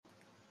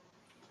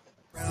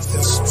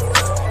this.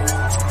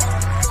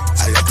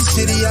 I left the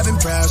city, I've been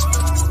browsing,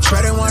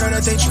 treading water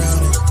that they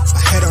drowning.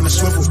 My head on a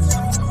swivel,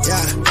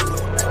 yeah.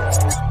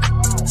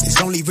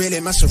 It's only really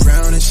my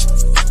surroundings.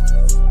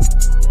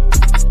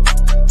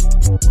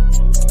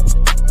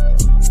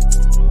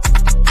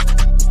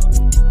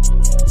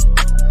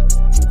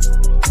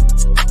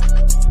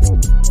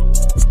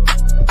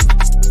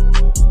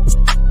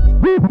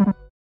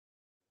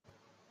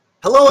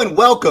 Hello and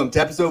welcome to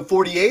episode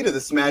 48 of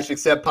the Smash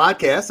Accept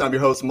podcast. I'm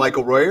your host,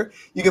 Michael Royer.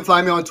 You can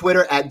find me on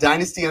Twitter at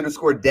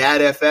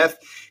Dynasty_DadFF.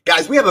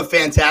 Guys, we have a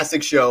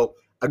fantastic show,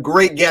 a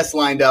great guest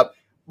lined up,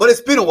 but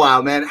it's been a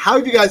while, man. How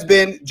have you guys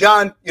been?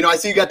 John, I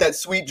see you got that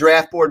sweet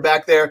draft board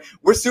back there.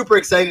 We're super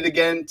excited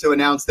again to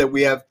announce that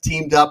we have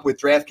teamed up with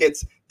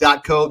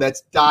DraftKits.co.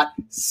 That's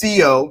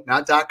 .co,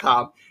 not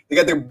 .com. They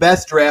got their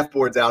best draft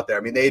boards out there.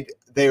 I mean, they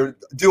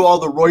do all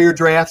the Royer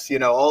drafts,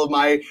 all of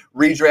my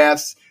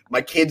redrafts,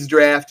 my kids'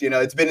 draft.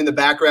 It's been in the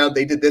background.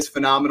 They did this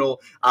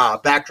phenomenal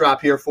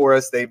backdrop here for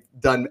us. They've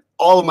done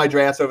all of my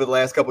drafts over the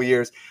last couple of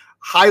years.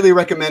 Highly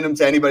recommend them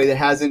to anybody that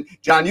hasn't.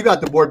 John, you got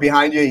the board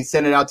behind you. He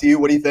sent it out to you.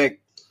 What do you think?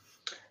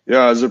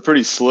 Yeah, they're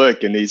pretty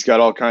slick, and he's got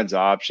all kinds of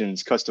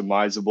options,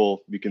 customizable.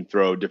 You can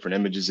throw different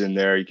images in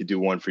there. You could do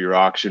one for your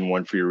auction,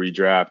 one for your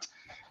redraft.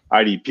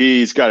 IDP,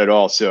 he's got it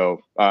all. So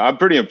I'm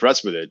pretty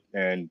impressed with it,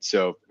 and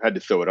so had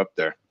to throw it up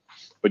there.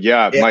 But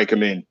yeah, Mike, I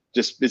mean,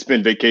 it's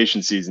been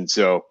vacation season,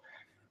 so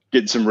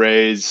getting some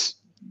rays,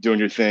 doing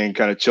your thing,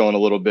 kind of chilling a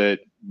little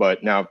bit,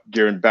 but now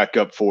gearing back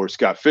up for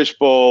Scott Fish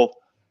Bowl,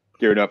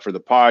 gearing up for the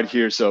pod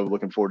here. So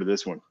looking forward to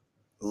this one.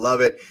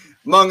 Love it.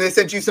 Mung, they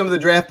sent you some of the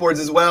draft boards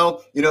as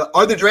well.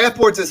 Are the draft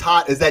boards as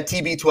hot as that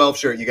TB12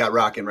 shirt you got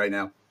rocking right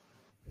now?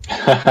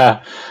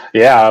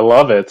 Yeah, I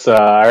love it.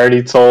 I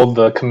already told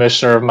the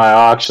commissioner of my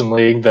auction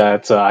league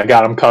that I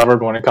got him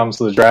covered when it comes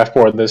to the draft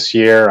board this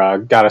year.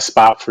 Got a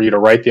spot for you to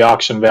write the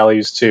auction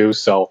values to,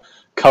 so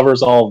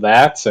covers all of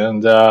that.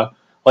 And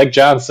like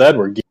John said,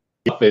 we're getting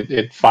up.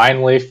 It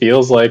finally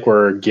feels like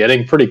we're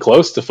getting pretty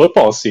close to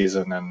football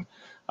season. And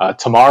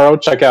tomorrow,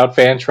 check out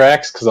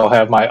Fantrax because I'll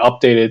have my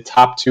updated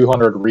top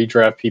 200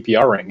 redraft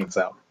PPR rankings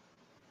out.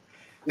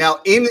 Now,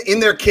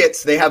 in their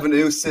kits, they have a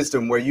new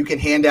system where you can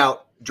hand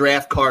out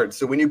draft cards.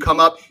 So when you come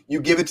up, you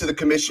give it to the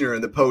commissioner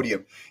in the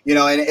podium.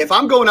 And if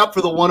I'm going up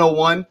for the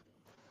 101,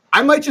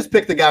 I might just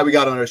pick the guy we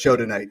got on our show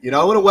tonight.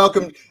 I want to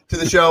welcome to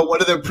the show one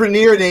of the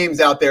premier names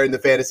out there in the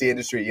fantasy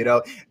industry,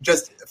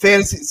 just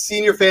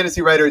senior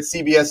fantasy writer at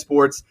CBS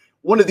Sports,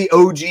 one of the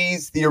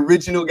OGs, the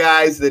original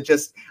guys that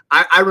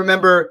I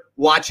remember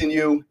watching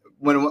you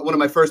when one of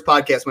my first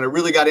podcasts when I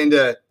really got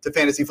into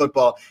fantasy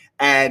football.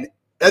 And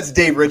that's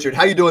Dave Richard.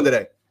 How you doing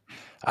today?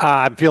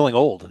 I'm feeling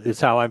old is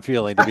how I'm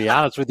feeling, to be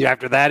honest with you,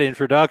 after that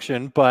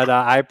introduction. But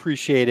I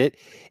appreciate it.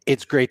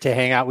 It's great to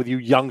hang out with you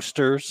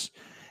youngsters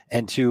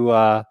and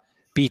to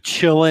be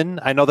chillin'.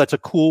 I know that's a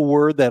cool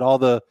word that all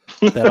the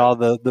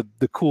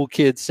cool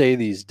kids say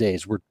these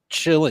days. We're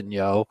chillin',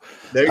 yo.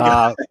 There you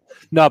go.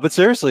 No, but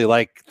seriously,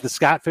 like the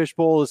Scott Fish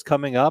Bowl is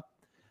coming up.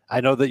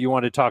 I know that you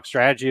want to talk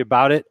strategy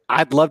about it.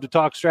 I'd love to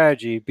talk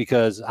strategy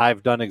because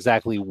I've done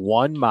exactly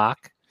one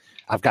mock.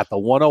 I've got the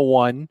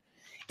 101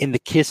 in the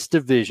KISS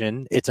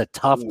division. It's a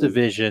tough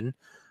division.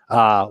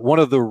 One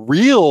of the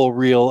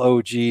real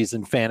OGs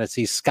in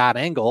fantasy, Scott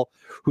Engel,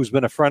 who's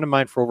been a friend of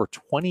mine for over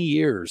 20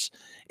 years,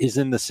 is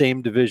in the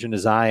same division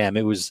as I am.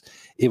 It was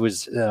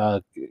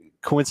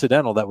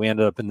coincidental that we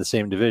ended up in the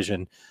same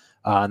division.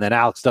 And then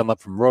Alex Dunlap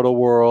from Roto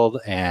World,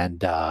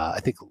 and I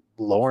think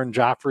Lauren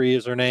Joffrey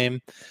is her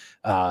name,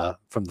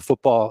 from the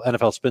football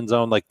NFL Spin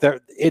Zone.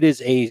 It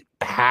is a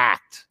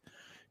packed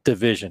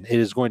division. It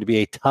is going to be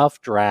a tough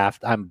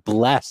draft. I'm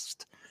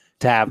blessed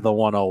to have the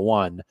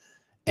 101.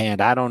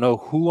 And I don't know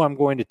who I'm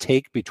going to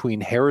take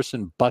between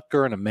Harrison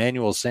Butker and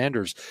Emmanuel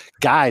Sanders.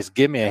 Guys,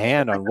 give me a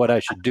hand on what I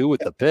should do with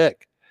the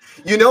pick.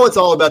 It's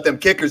all about them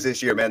kickers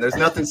this year, man. There's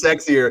nothing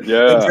sexier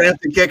than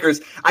drafting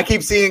kickers. I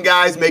keep seeing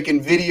guys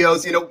making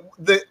videos.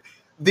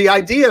 The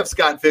idea of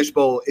Scott Fish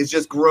Bowl is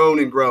just grown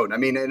and grown. I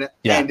mean,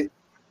 and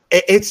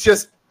it's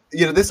just,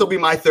 this will be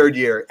my third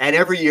year. And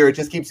every year it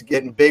just keeps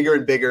getting bigger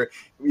and bigger.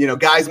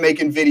 Guys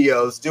making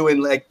videos,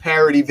 doing like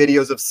parody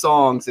videos of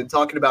songs and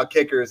talking about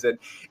kickers. And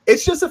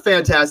it's just a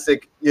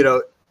fantastic,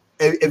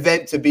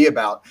 event to be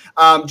about.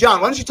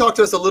 John, why don't you talk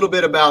to us a little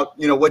bit about,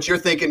 what you're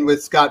thinking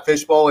with Scott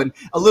Fish Bowl and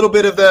a little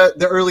bit of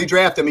the early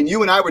draft. I mean,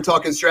 you and I were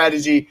talking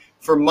strategy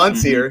for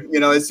months here,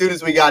 as soon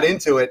as we got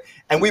into it,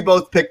 and we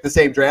both picked the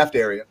same draft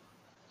area.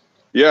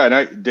 Yeah,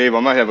 and Dave, I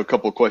might have a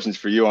couple of questions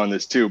for you on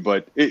this too,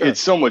 but it's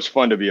so much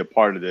fun to be a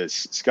part of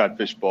this Scott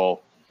Fish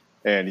Bowl,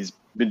 and he's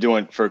been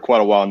doing it for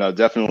quite a while now.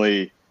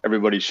 Definitely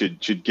everybody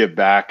should give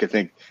back. I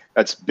think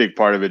that's a big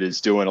part of it,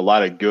 is doing a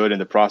lot of good in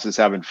the process,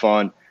 having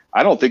fun.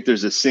 I don't think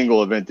there's a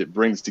single event that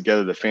brings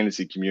together the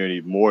fantasy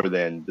community more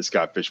than the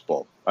Scott Fish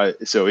Bowl.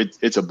 So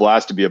it's a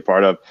blast to be a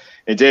part of.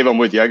 And Dave, I'm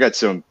with you. I got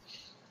some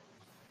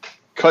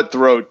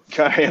cutthroat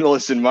kind of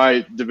analysts in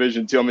my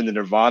division too. I'm in the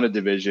Nirvana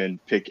division,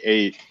 pick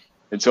 8.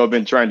 And so I've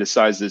been trying to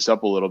size this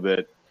up a little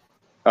bit.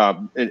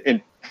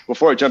 And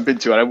before I jump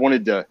into it, I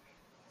wanted to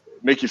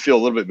make you feel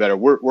a little bit better.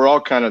 We're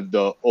all kind of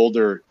the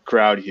older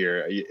crowd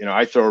here.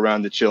 I throw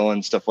around the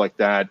chillin', stuff like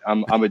that.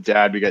 I'm a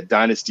dad. We got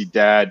Dynasty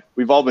Dad.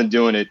 We've all been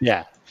doing it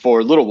for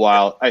a little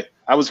while.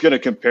 I was going to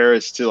compare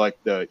us to like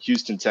the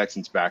Houston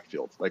Texans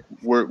backfield. Like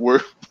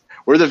we're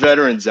the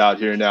veterans out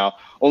here now.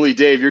 Only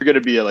Dave, you're going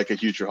to be a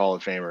future Hall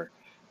of Famer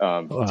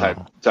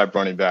type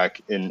running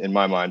back in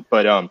my mind.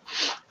 But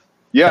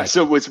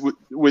so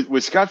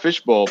with Scott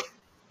Fishbowl,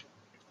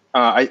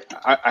 I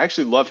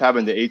actually love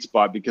having the 8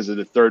 spot because of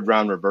the 3rd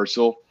round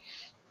reversal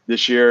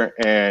this year.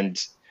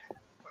 And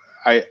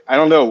I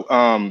don't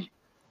know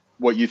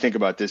what you think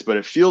about this, but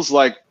it feels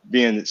like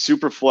being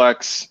super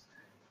flex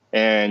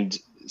and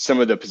some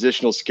of the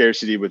positional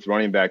scarcity with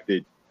running back,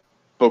 that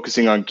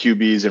focusing on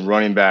QBs and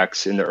running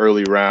backs in the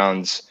early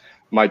rounds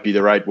might be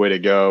the right way to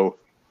go.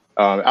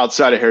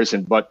 Outside of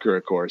Harrison Butker,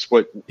 of course.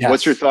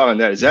 What's your thought on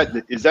that? Is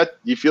that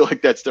you feel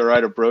like that's the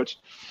right approach?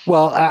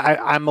 Well,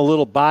 I'm a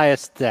little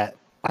biased that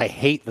I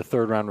hate the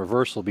 3rd round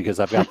reversal because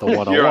I've got the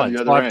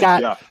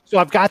 101. So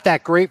I've got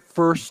that great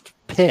first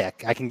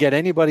pick. I can get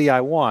anybody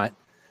I want,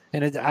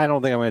 and I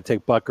don't think I'm going to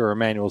take Butker or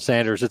Emmanuel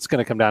Sanders. It's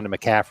going to come down to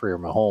McCaffrey or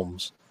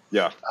Mahomes.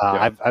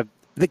 I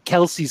think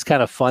Kelsey's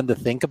kind of fun to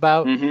think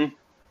about,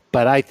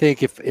 but I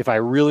think if I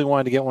really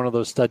wanted to get one of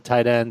those stud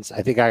tight ends,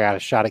 I think I got a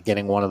shot at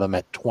getting one of them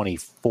at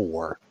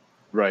 24,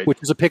 right? Which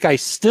is a pick I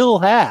still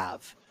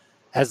have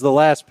as the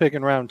last pick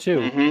in round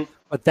 2.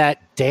 But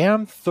that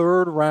damn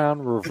 3rd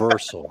round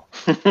reversal,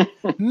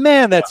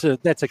 man, that's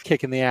a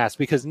kick in the ass,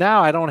 because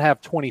now I don't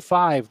have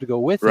 25 to go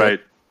with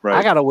it. Right.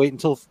 I got to wait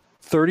until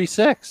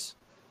 36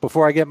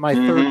 before I get my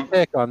 3rd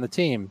pick on the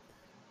team.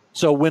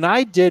 So when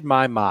I did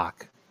my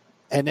mock,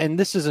 and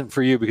this isn't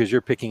for you because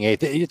you're picking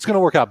 8th, it's going to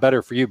work out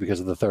better for you because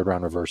of the 3rd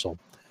round reversal.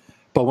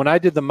 But when I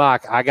did the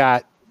mock, I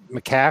got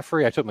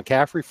McCaffrey. I took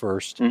McCaffrey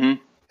first, and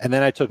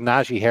then I took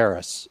Najee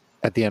Harris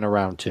at the end of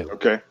round 2.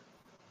 Okay.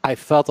 I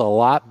felt a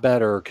lot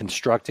better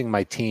constructing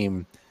my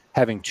team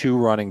having 2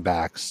 running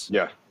backs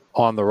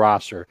on the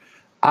roster.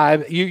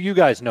 You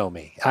guys know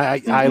me.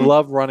 I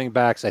love running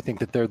backs. I think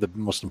that they're the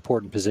most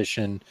important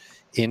position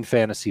in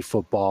fantasy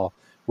football.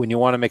 When you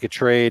want to make a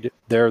trade,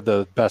 they're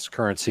the best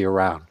currency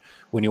around.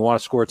 When you want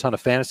to score a ton of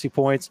fantasy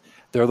points,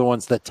 they're the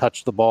ones that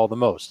touch the ball the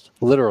most,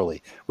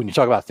 literally. When you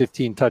talk about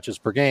 15 touches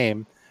per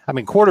game, I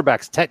mean,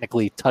 quarterbacks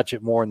technically touch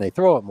it more and they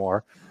throw it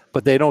more,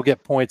 but they don't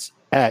get points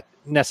at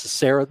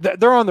necessarily.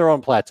 They're on their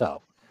own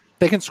plateau.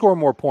 They can score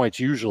more points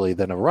usually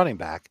than a running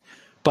back,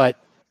 but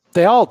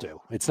they all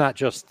do. It's not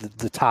just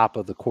the top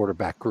of the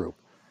quarterback group.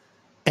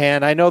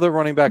 And I know that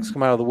running backs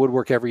come out of the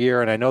woodwork every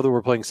year, and I know that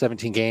we're playing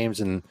 17 games,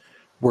 and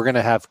we're going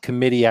to have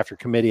committee after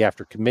committee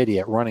after committee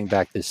at running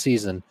back this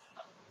season.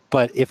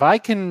 But if I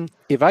can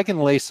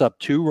lace up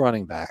 2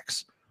 running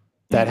backs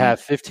that have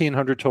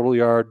 1,500 total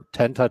yard,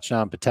 10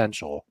 touchdown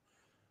potential,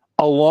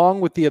 along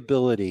with the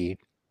ability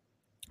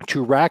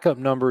to rack up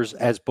numbers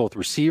as both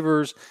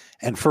receivers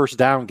and first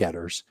down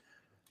getters,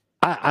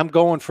 I'm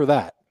going for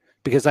that,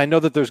 because I know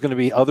that there's going to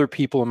be other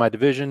people in my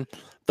division.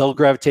 They'll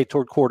gravitate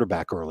toward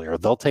quarterback earlier.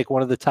 They'll take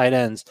one of the tight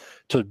ends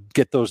to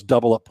get those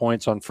double up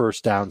points on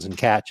first downs and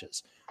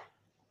catches.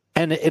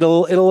 And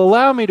it'll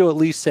allow me to at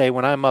least say,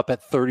 when I'm up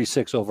at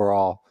 36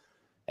 overall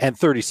and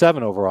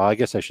 37 overall, I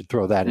guess I should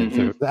throw that in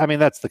through. I mean,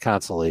 that's the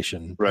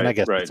consolation. Right. And I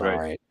guess that's all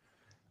right.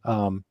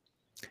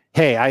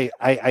 Hey,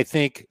 I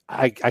think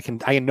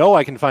I know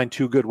I can find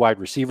 2 good wide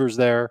receivers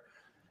there.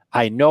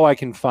 I know I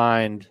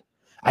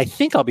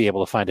think I'll be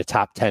able to find a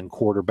top 10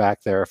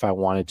 quarterback there if I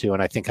wanted to,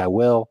 and I think I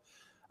will.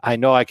 I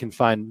know I can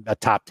find a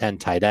top 10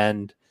 tight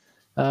end,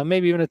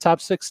 maybe even a top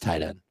 6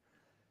 tight end.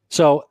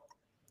 So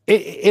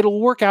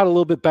it'll work out a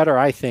little bit better,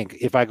 I think,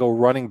 if I go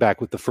running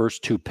back with the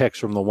first 2 picks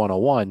from the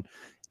 101.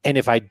 And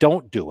if I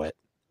don't do it,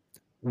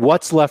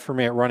 what's left for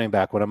me at running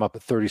back when I'm up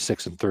at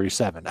 36 and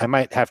 37? I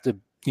might have to,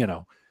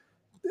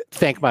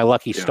 thank my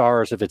lucky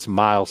stars if it's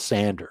Miles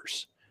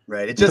Sanders.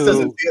 Right. It just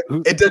doesn't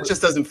feel,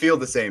 just doesn't feel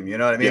the same. You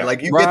know what I mean? Yeah.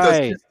 Like you get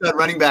those stud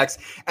running backs,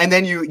 and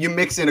then you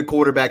mix in a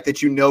quarterback that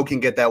can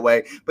get that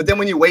way. But then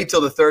when you wait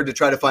till the 3rd to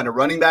try to find a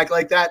running back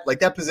like that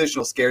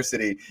positional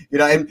scarcity,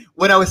 and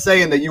when I was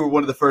saying that you were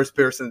one of the first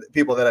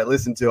people that I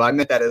listened to, I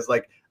meant that as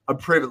like a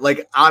privilege.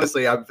 Like,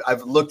 honestly,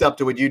 I've looked up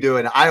to what you do,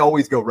 and I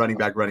always go running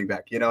back,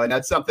 and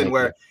that's something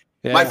where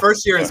my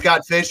first year in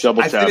Scott Fish,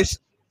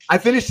 I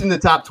finished in the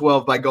top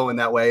 12 by going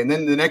that way. And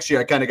then the next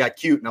year I kind of got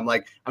cute, and I'm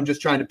like, I'm just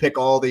trying to pick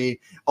all the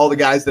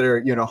guys that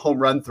are, home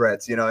run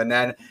threats, and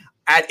then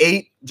at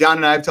 8, John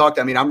and I have talked.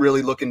 I mean, I'm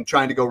really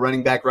trying to go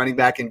running back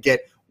and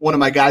get one of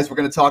my guys we're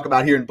going to talk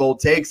about here in Bold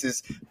Takes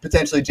is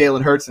potentially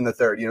Jalen Hurts in the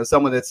 3rd,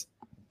 someone that's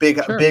big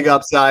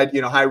upside,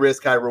 high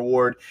risk, high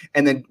reward,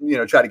 and then,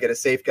 try to get a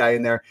safe guy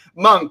in there.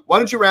 Mung, why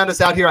don't you round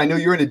us out here? I know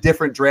you're in a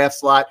different draft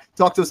slot.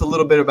 Talk to us a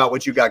little bit about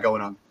what you got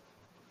going on.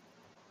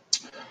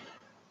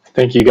 I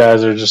think you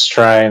guys are just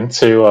trying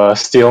to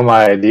steal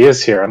my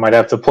ideas here. I might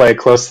have to play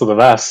close to the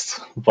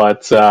vest.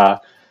 But no,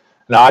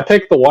 I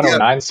picked the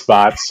 109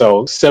 spot,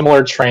 so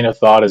similar train of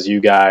thought as you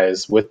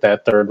guys with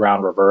that 3rd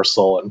round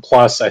reversal. And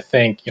plus, I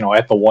think,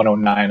 at the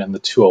 109 and the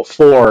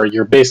 204,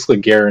 you're basically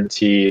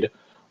guaranteed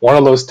one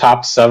of those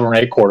top 7 or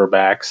 8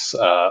 quarterbacks,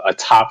 a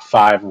top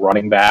 5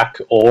 running back,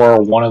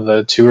 or one of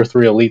the 2 or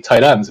 3 elite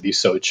tight ends if you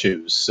so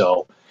choose.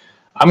 So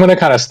I'm going to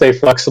kind of stay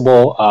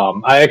flexible.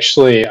 I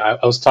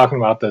was talking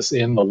about this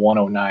in the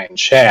 109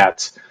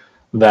 chat,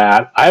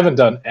 that I haven't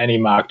done any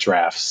mock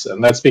drafts,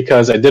 and that's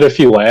because I did a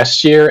few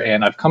last year,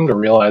 and I've come to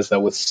realize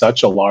that with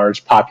such a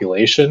large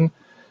population,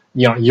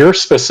 your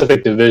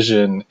specific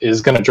division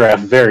is going to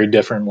draft very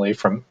differently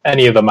from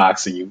any of the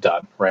mocks that you've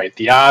done, right?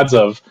 The odds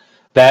of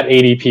that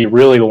ADP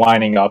really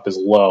lining up is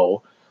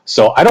low.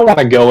 So I don't want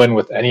to go in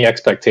with any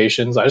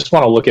expectations. I just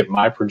want to look at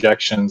my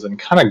projections and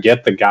kind of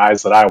get the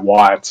guys that I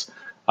want,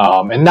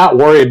 and not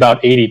worry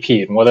about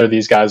ADP and whether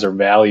these guys are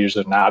values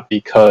or not,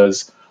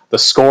 because the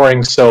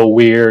scoring's so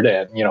weird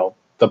and,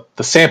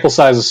 the sample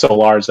size is so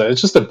large that it's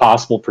just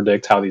impossible to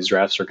predict how these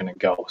drafts are going to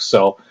go.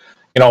 So,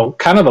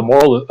 kind of the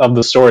moral of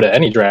the story to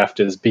any draft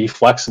is be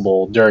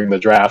flexible during the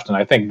draft. And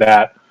I think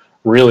that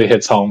really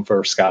hits home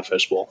for Scott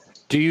Fishbowl.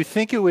 Do you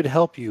think it would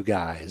help you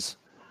guys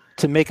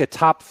to make a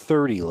top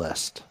 30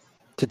 list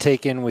to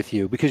take in with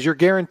you? Because you're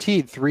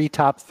guaranteed 3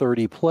 top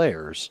 30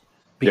 players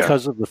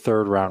because of the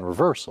 3rd round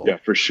reversal. Yeah,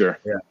 for sure.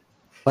 Yeah.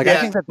 I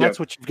think that's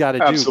what you've got to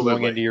do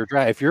going into your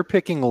draft. If you're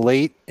picking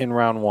late in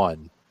round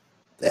 1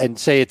 and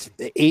say it's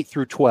 8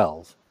 through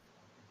 12,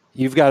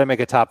 you've got to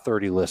make a top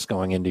 30 list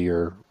going into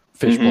your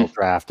Fishbowl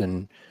draft.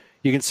 And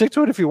you can stick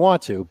to it if you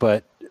want to,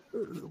 but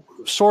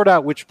sort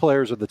out which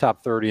players are the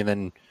top 30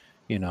 and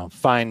then,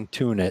 fine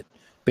tune it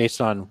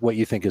based on what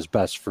you think is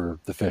best for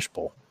the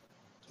Fishbowl.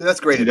 That's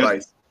great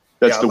advice.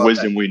 That's the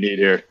wisdom we need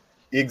here.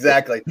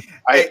 Exactly.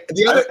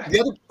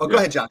 Go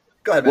ahead, John.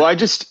 Go ahead, man.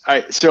 Well,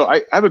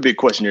 I have a big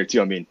question here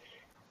too. I mean,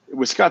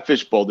 with Scott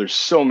Fishbowl, there's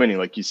so many,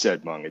 like you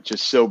said, Mung. It's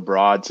just so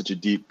broad, such a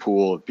deep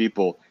pool of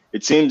people.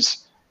 It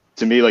seems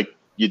to me like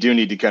you do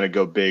need to kind of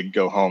go big,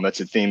 go home. That's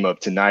the theme of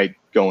tonight,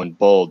 going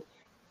bold.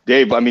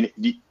 Dave, I mean,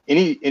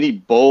 any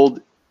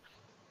bold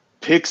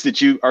picks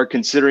that you are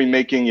considering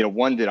making?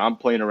 One that I'm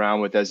playing around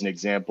with as an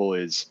example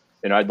is,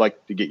 and I'd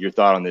like to get your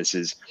thought on this,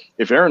 is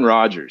if Aaron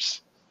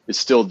Rodgers is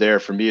still there,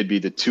 for me, it'd be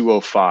the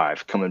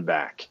 205 coming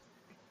back.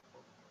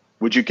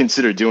 Would you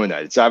consider doing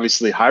that? It's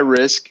obviously high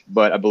risk,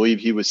 but I believe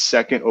he was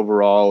 2nd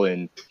overall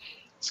in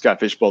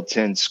Scott Fishbowl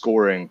 10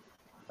 scoring.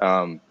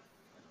 That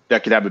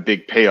could have a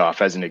big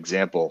payoff as an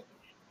example.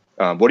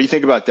 What do you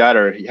think about that?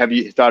 Or have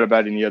you thought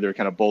about any other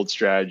kind of bold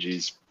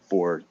strategies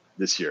for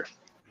this year?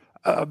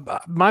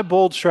 My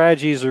bold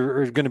strategies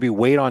are going to be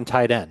wait on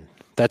tight end.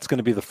 That's going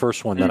to be the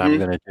first one that I'm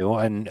going to do.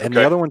 And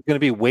the other one's going to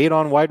be wait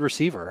on wide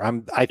receiver.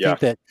 I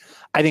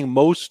think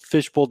most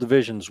Fishbowl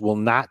divisions will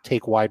not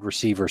take wide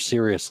receiver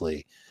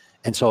seriously.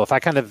 And so if I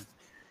kind of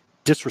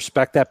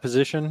disrespect that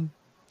position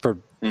for,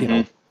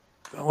 I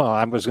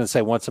was going to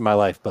say once in my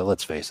life, but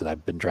let's face it,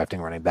 I've been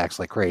drafting running backs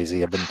like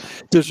crazy. I've been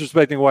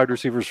disrespecting wide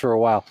receivers for a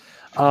while.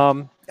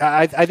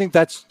 I think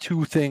that's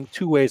two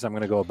ways I'm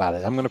going to go about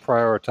it. I'm going to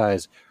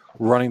prioritize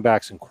running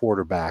backs and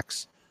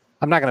quarterbacks.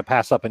 I'm not going to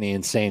pass up any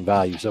insane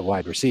values of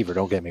wide receiver,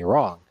 don't get me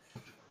wrong.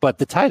 But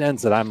the tight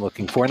ends that I'm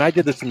looking for, and I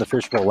did this in the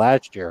Fishbowl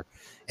last year,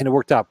 and it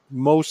worked out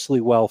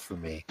mostly well for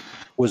me,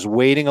 was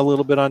waiting a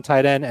little bit on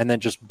tight end and then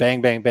just bang,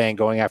 bang, bang,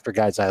 going after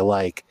guys I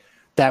like.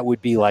 That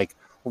would be like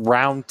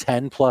round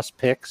 10 plus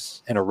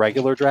picks in a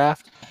regular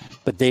draft,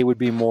 but they would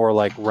be more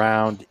like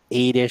round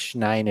 8-ish,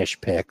 9-ish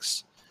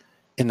picks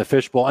in the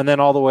Fishbowl, and then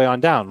all the way on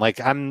down.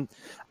 Like I'm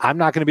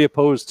not going to be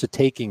opposed to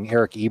taking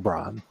Eric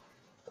Ebron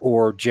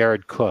or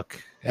Jared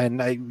Cook. And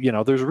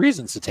there's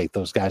reasons to take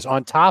those guys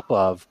on top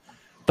of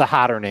the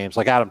hotter names.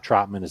 Like Adam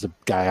Trotman is a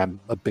guy I'm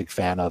a big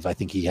fan of. I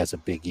think he has a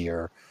big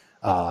year.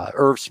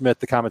 Irv Smith,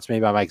 the comments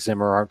made by Mike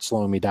Zimmer aren't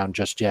slowing me down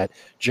just yet.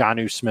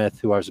 Jonnu Smith,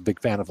 who I was a big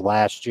fan of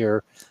last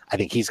year, I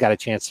think he's got a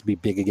chance to be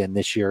big again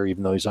this year,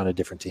 even though he's on a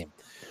different team.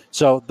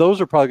 So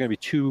those are probably going to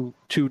be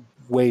two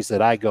ways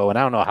that I go, and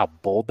I don't know how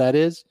bold that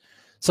is.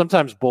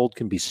 Sometimes bold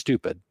can be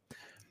stupid,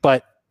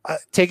 but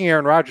taking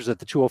Aaron Rodgers at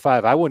the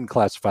 205, I wouldn't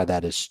classify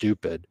that as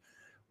stupid.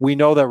 We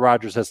know that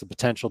Rodgers has the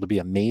potential to be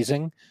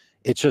amazing.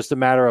 It's just a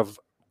matter of,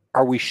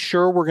 are we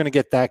sure we're going to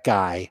get that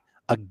guy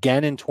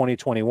again in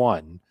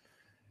 2021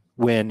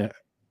 when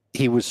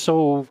he was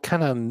so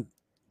kind of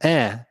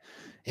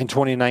in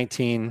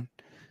 2019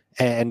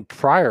 and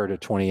prior to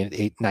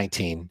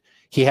 2019?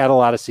 He had a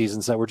lot of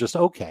seasons that were just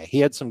okay.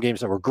 He had some games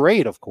that were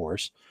great, of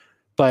course,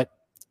 but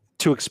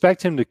to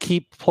expect him to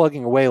keep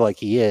plugging away like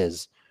he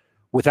is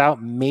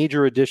without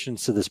major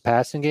additions to this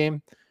passing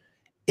game,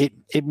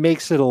 it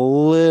makes it a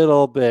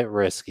little bit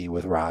risky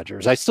with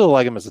Rodgers. I still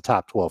like him as a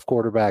top 12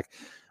 quarterback.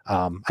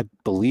 I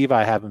believe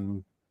I have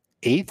him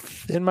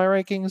 8th in my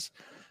rankings.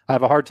 I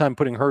have a hard time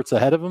putting Hurts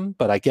ahead of him,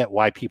 but I get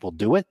why people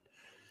do it.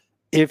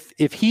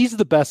 If he's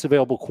the best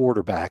available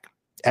quarterback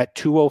at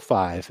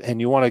 205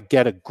 and you want to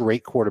get a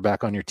great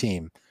quarterback on your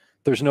team,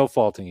 there's no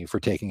faulting you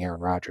for taking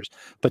Aaron Rodgers.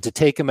 But to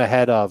take him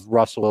ahead of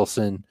Russell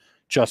Wilson,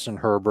 Justin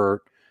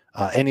Herbert,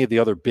 any of the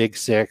other big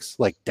six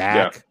like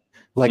Dak,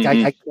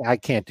 I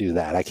can't do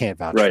that. I can't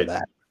vouch for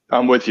that.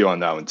 I'm with you on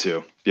that one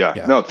too. Yeah.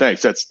 No,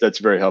 thanks. That's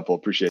very helpful.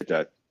 Appreciate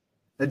that.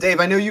 Now,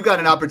 Dave, I know you got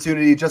an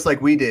opportunity, just like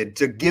we did,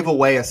 to give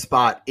away a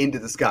spot into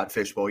the Scott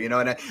Fish Bowl. And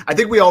I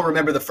think we all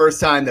remember the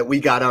first time that we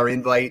got our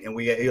invite, and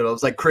it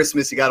was like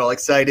Christmas. You got all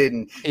excited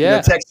and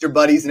text your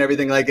buddies and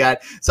everything like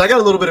that. So I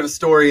got a little bit of a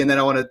story, and then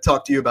I want to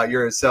talk to you about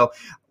yours. So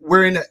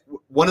we're in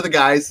one of the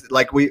guys,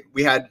 like we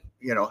had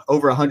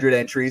over 100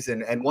 entries,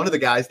 and one of the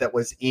guys that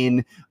was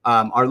in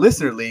our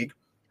listener league.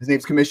 His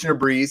name's Commissioner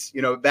Breeze.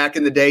 Back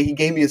in the day, he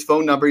gave me his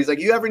phone number. He's like,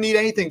 "You ever need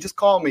anything, just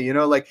call me." And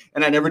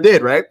I never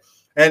did, right?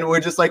 And we're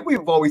just like,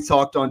 we've always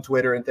talked on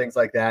Twitter and things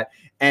like that.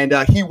 And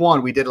he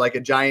won. We did like a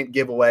giant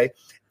giveaway.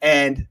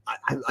 And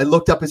I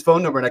looked up his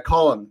phone number and I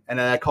call him.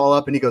 And I call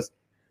up and he goes,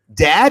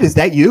 "Dad, is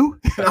that you?"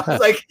 And I was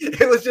like,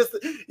 it was just,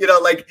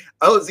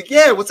 I was like,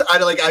 yeah,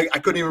 I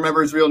couldn't even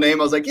remember his real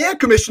name. I was like, "Yeah,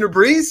 Commissioner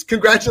Breeze,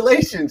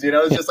 congratulations."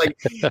 It's just like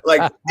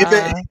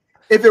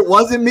if it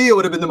wasn't me, it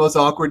would have been the most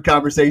awkward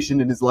conversation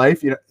in his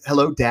life.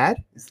 "Hello, Dad,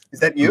 is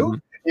that you?"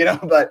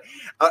 Mm-hmm. But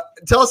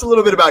tell us a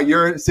little bit about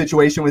your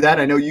situation with that.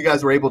 I know you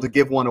guys were able to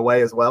give one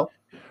away as well.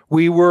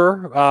 We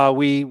were.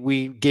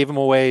 We gave them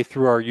away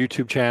through our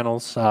YouTube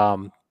channels.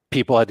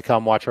 People had to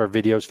come watch our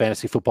videos,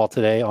 Fantasy Football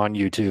Today, on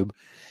YouTube,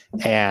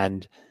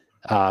 and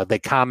they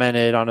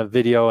commented on a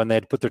video, and they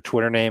had to put their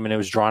Twitter name, and it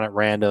was drawn at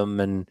random.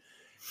 And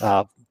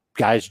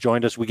guys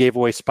joined us. We gave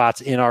away spots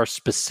in our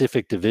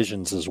specific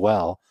divisions as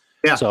well.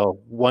 Yeah. So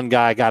one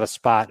guy got a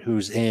spot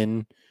who's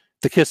in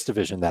the KISS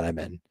division that I'm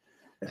in.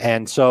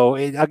 And so,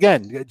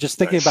 again, just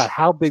thinking about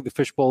how big the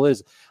Fishbowl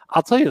is,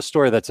 I'll tell you a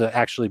story that's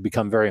actually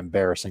become very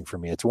embarrassing for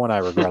me. It's one I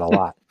regret a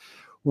lot.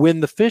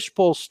 When the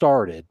Fishbowl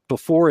started,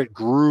 before it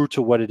grew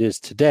to what it is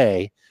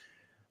today,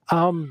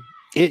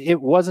 it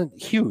wasn't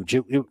huge.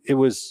 It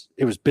was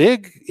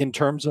big in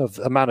terms of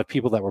amount of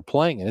people that were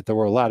playing in it. There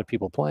were a lot of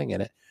people playing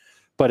in it,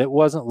 but it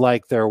wasn't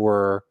like there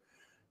were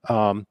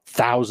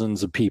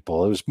thousands of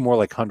people. It was more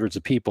like hundreds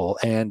of people.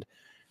 And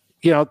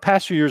the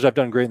past few years I've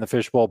done great in the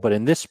Fishbowl, but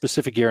in this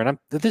specific year, and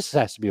this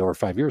has to be over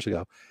 5 years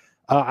ago,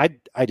 I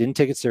didn't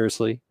take it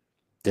seriously,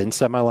 didn't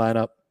set my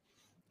lineup,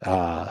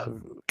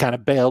 kind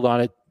of bailed on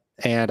it,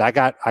 and I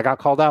got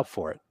called out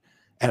for it,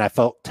 and I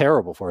felt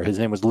terrible for it. His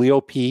name was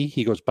Leo P.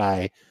 He goes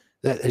by,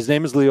 his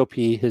name is Leo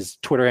P. His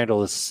Twitter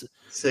handle is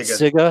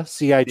Siga,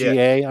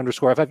 CIGA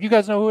 _FF. You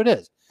guys know who it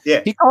is. Yeah.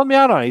 He called me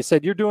out on it. He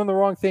said, "You're doing the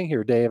wrong thing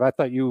here, Dave. I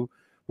thought you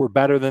were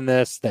better than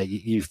this, that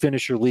you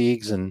finish your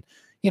leagues." And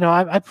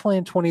I play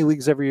in 20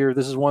 leagues every year.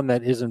 This is one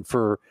that isn't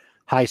for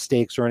high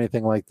stakes or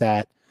anything like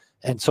that.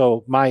 And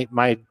so my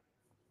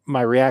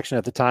reaction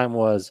at the time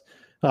was,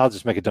 "I'll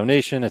just make a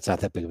donation. It's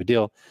not that big of a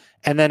deal."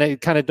 And then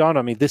it kind of dawned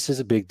on me, this is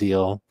a big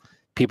deal.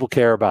 People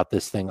care about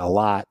this thing a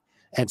lot.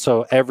 And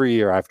so every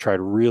year I've tried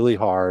really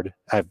hard.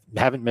 I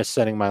haven't missed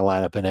setting my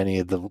lineup in any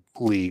of the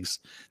leagues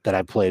that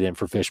I played in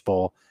for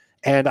Fishbowl.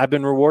 And I've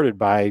been rewarded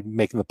by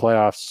making the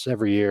playoffs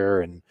every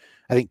year. And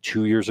I think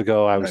 2 years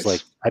ago, I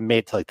was I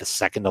made to the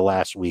second to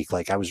last week.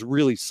 I was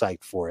really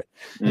psyched for it.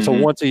 And so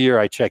once a year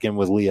I check in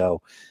with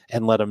Leo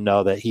and let him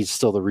know that he's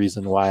still the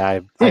reason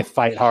why I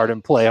fight hard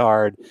and play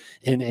hard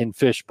in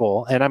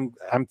Fishbowl. And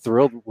I'm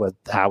thrilled with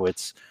how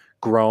it's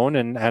grown.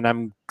 And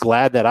I'm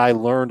glad that I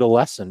learned a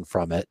lesson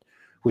from it,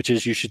 which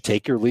is you should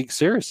take your league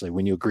seriously.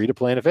 When you agree to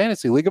play in a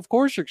fantasy league, of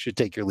course you should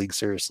take your league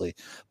seriously,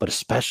 but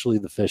especially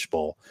the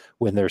Fishbowl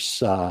when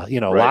there's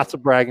lots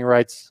of bragging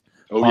rights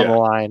on the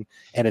line,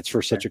 and it's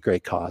for such a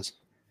great cause.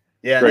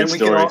 Yeah, and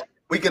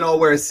we can all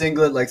wear a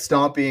singlet like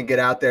Stompy and get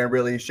out there and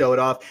really show it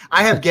off.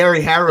 I have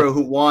Gary Harrow,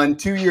 who won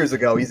 2 years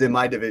ago. He's in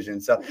my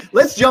division. So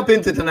let's jump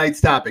into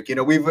tonight's topic.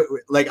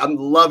 I'm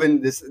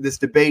loving this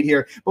debate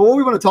here, but what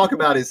we want to talk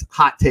about is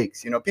hot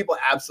takes. People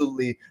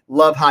absolutely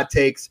love hot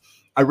takes.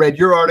 I read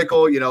your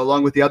article,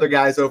 along with the other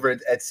guys over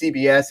at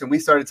CBS, and we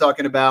started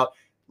talking about,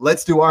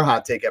 let's do our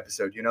hot take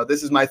episode.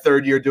 This is my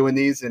third year doing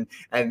these, and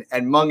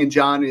Mung and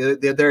John,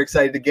 they're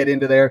excited to get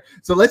into there.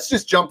 So let's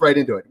just jump right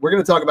into it. We're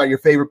going to talk about your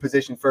favorite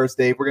position first,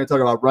 Dave. We're going to talk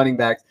about running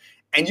backs.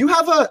 And you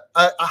have a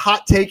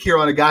hot take here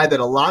on a guy that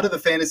a lot of the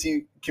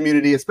fantasy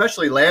community,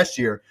 especially last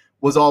year,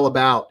 was all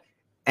about.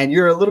 And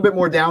you're a little bit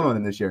more down on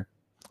him this year.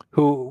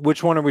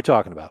 Which one are we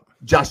talking about?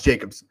 Josh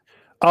Jacobs.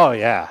 Oh,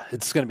 yeah.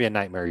 It's going to be a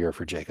nightmare year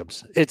for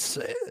Jacobs.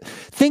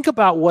 Think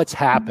about what's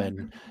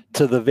happened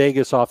to the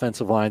Vegas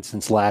offensive line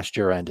since last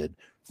year ended.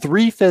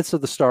 3/5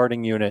 of the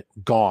starting unit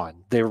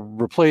gone. They were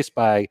replaced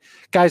by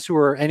guys who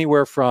were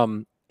anywhere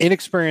from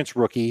inexperienced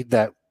rookie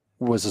that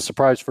was a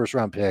surprise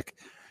first-round pick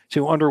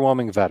to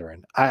underwhelming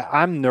veteran.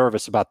 I'm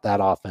nervous about that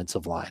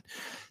offensive line.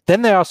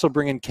 Then they also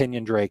bring in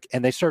Kenyon Drake,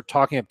 and they start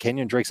talking up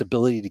Kenyon Drake's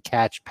ability to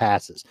catch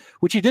passes,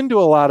 which he didn't do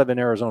a lot of in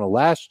Arizona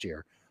last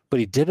year, but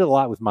he did it a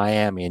lot with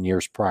Miami in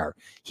years prior.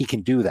 He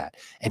can do that.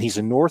 And he's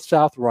a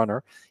north-south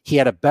runner. He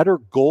had a better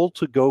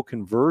goal-to-go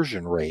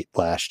conversion rate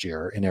last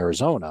year in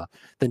Arizona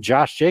than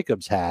Josh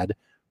Jacobs had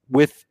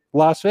with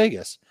Las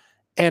Vegas.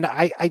 And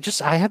I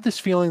have this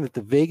feeling that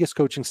the Vegas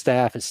coaching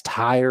staff is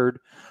tired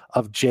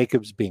of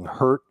Jacobs being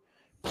hurt,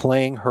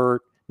 playing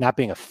hurt, not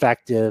being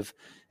effective.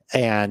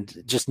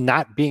 and just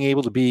not being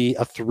able to be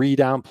a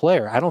 3-down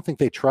player. I don't think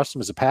they trust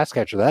him as a pass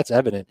catcher. That's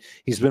evident.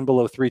 He's been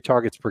below 3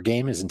 targets per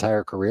game his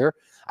entire career.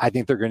 I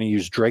think they're going to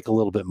use Drake a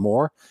little bit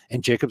more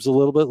and Jacobs a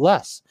little bit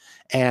less.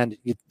 And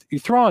you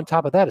throw on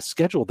top of that a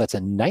schedule that's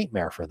a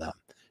nightmare for them.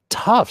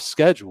 Tough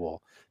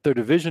schedule. Their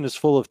division is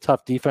full of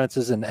tough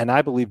defenses, and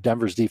I believe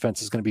Denver's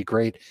defense is going to be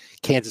great.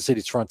 Kansas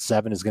City's front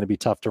 7 is going to be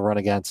tough to run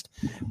against.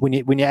 When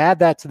you add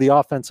that to the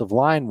offensive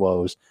line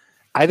woes,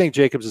 I think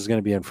Jacobs is going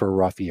to be in for a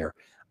rough year.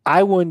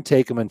 I wouldn't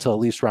take him until at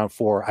least round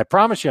 4. I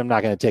promise you I'm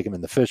not going to take him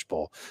in the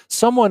fishbowl.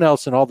 Someone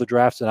else in all the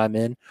drafts that I'm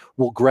in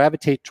will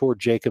gravitate toward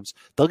Jacobs.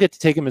 They'll get to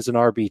take him as an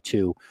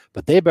RB2,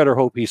 but they better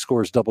hope he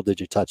scores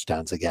double-digit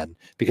touchdowns again,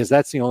 because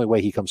that's the only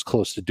way he comes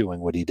close to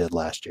doing what he did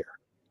last year.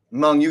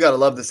 Mung, you got to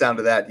love the sound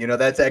of that.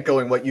 That's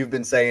echoing what you've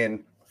been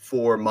saying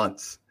for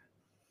months.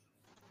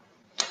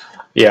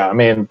 Yeah, I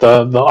mean,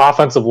 the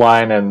offensive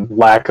line and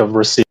lack of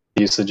receiver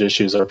usage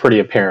issues are pretty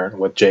apparent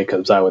with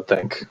Jacobs, I would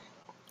think.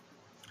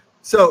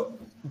 So,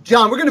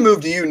 John, we're going to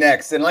move to you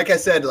next. And like I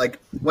said,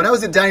 when I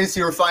was at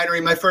Dynasty Refinery,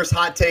 my first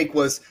hot take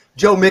was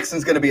Joe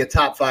Mixon's going to be a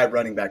top 5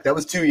 running back. That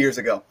was 2 years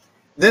ago.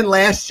 Then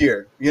last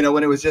year,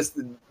 when it was just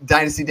the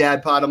Dynasty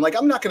Dad Pod, I'm like,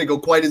 I'm not going to go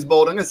quite as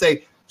bold. I'm going to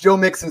say Joe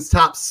Mixon's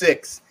top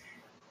 6.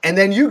 And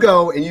then you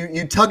go and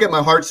you tug at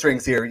my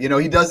heartstrings here.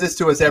 He does this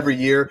to us every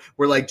year.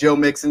 We're like, Joe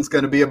Mixon's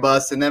going to be a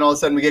bust. And then all of a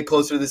sudden we get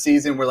closer to the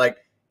season. We're like,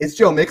 it's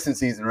Joe Mixon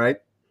season, right?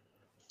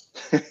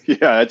 Yeah,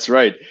 that's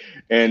right.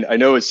 And I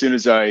know as soon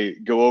as I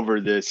go over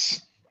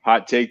this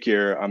hot take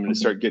here, I'm going to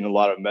start getting a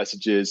lot of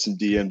messages and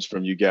DMs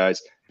from you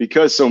guys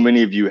because so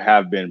many of you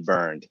have been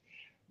burned.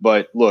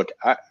 But look,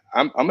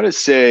 I'm going to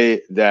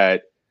say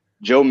that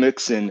Joe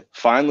Mixon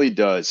finally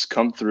does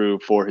come through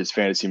for his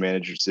fantasy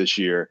managers this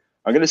year.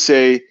 I'm going to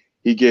say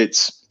he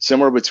gets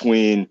somewhere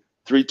between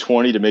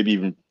 320 to maybe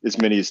even as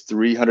many as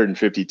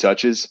 350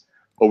 touches,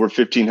 over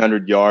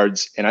 1,500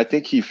 yards. And I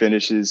think he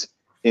finishes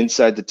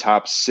inside the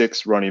top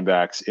 6 running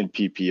backs in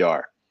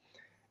PPR.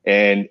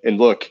 And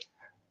look,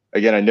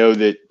 again, I know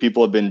that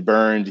people have been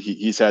burned.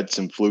 He's had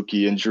some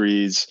fluky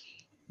injuries,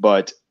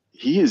 but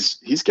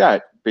he's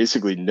got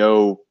basically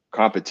no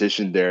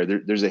competition there.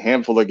 There's a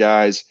handful of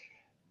guys,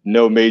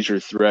 no major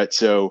threat.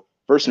 So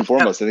first and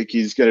foremost, I think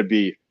he's going to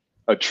be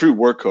a true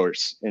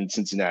workhorse in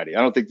Cincinnati.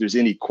 I don't think there's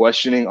any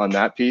questioning on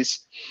that piece.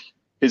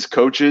 His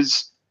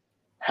coaches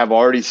have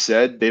already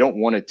said they don't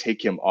want to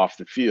take him off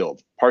the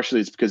field.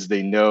 Partially it's because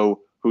they know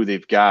who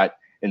they've got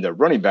in the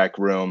running back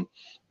room,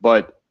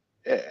 but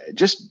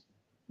just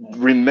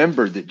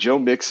remember that Joe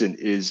Mixon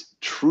is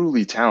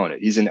truly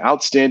talented. He's an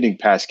outstanding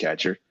pass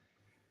catcher,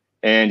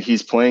 and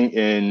he's playing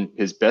in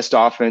his best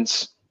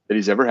offense that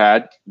he's ever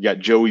had. You got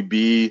Joey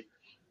B,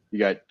 you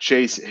got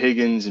Chase,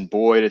 Higgins, and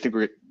Boyd. I think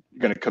we're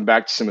going to come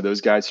back to some of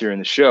those guys here in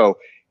the show.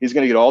 He's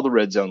going to get all the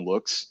red zone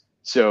looks.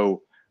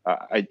 So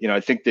I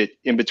think that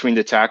in between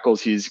the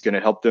tackles, he's going to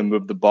help them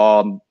move the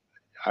ball.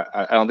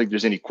 I don't think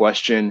there's any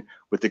question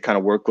with the kind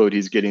of workload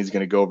he's getting. He's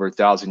going to go over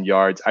 1,000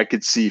 yards. I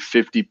could see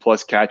 50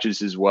 plus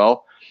catches as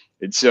well.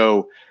 And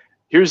so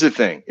here's the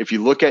thing. If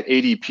you look at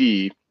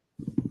ADP,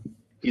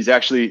 he's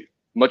actually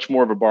much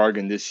more of a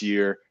bargain this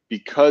year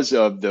because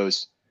of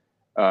those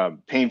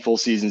painful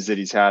seasons that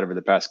he's had over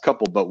the past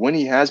couple. But when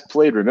he has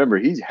played, remember,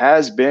 he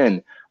has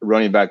been a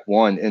running back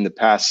 1 in the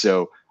past.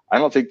 So I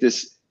don't think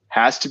this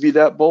has to be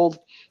that bold,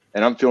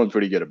 and I'm feeling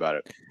pretty good about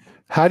it.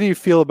 How do you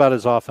feel about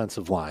his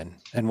offensive line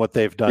and what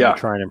they've done to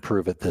try and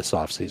improve it this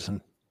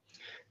offseason?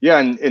 Yeah,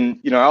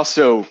 and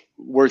also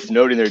worth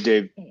noting there,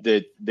 Dave,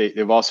 that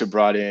they've also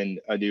brought in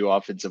a new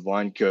offensive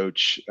line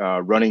coach,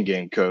 running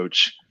game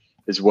coach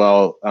as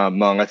well.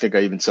 Mung, I think I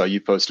even saw you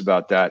post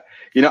about that.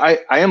 I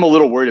am a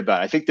little worried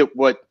about it. I think that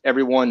what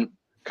everyone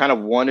kind of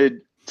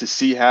wanted to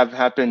see have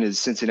happen is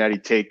Cincinnati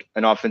take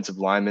an offensive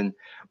lineman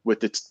with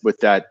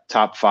that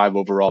top 5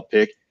 overall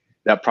pick.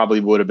 That probably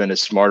would have been a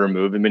smarter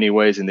move in many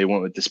ways, and they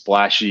went with the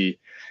splashy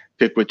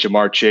pick with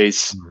Jamar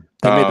Chase.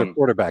 They made their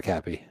quarterback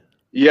happy.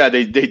 Yeah,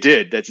 they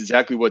did. That's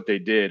exactly what they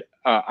did.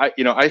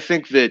 I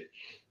think that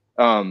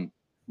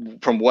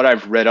from what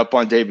I've read up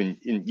on, Dave, and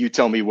you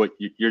tell me what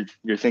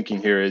you're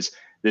thinking here, is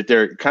that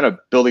they're kind of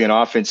building an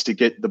offense to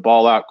get the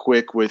ball out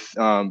quick with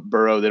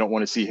Burrow. They don't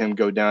want to see him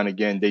go down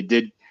again. They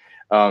did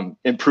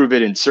improve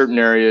it in certain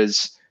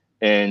areas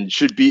and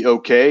should be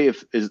okay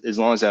as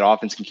long as that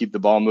offense can keep the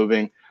ball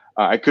moving.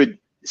 I could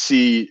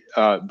see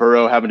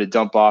Burrow having to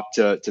dump off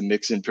to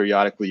Mixon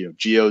periodically.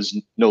 Gio's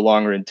no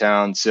longer in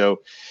town, so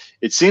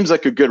it seems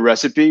like a good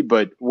recipe.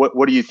 But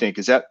what do you think?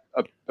 Is that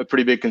a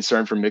pretty big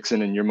concern for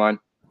Mixon in your mind?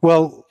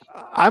 Well,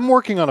 I'm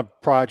working on a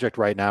project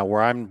right now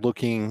where I'm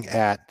looking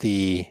at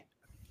the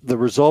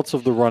results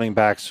of the running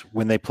backs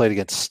when they played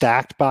against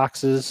stacked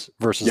boxes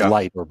versus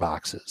lighter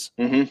boxes.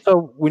 Mm-hmm.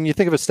 So when you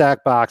think of a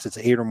stacked box, it's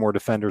 8 or more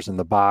defenders in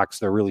the box.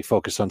 They're really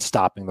focused on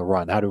stopping the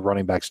run. How do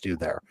running backs do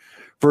there?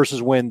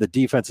 Versus when the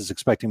defense is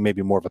expecting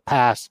maybe more of a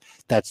pass,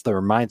 that's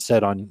their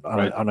mindset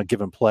on a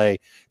given play.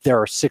 There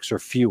are 6 or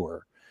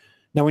fewer.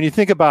 Now, when you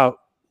think about,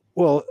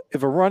 well,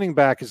 if a running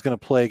back is going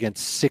to play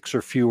against 6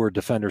 or fewer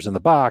defenders in the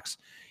box,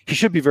 he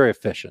should be very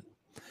efficient.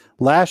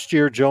 Last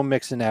year, Joe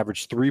Mixon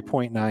averaged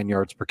 3.9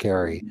 yards per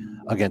carry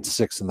against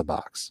 6 in the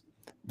box.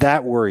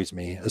 That worries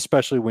me,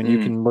 especially when you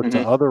can look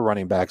to other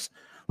running backs.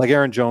 Like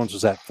Aaron Jones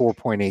was at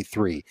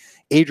 4.83.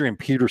 Adrian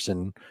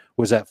Peterson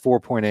was at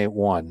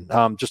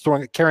 4.81. Just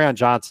throwing Kerryon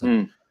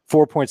Johnson,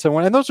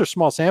 4.71. And those are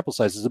small sample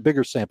sizes, a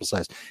bigger sample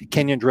size.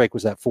 Kenyon Drake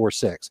was at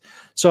 4.6.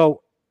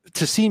 So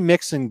to see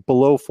Mixon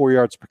below 4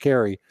 yards per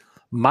carry,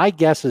 my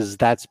guess is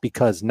that's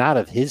because not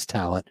of his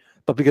talent,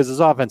 but because his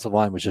offensive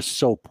line was just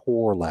so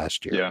poor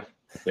last year.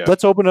 Yeah.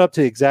 Let's open it up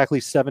to exactly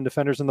 7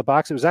 defenders in the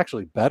box. It was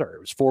actually better. It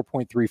was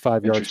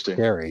 4.35 yards per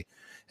carry,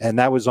 and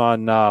that was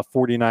on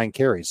 49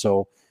 carries.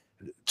 So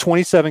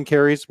 27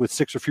 carries with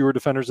 6 or fewer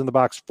defenders in the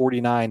box,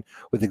 49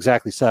 with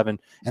exactly 7.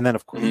 And then,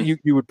 of course,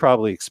 you would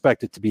probably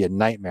expect it to be a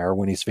nightmare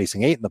when he's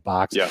facing 8 in the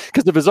box.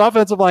 Because if his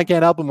offensive line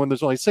can't help him when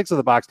there's only 6 in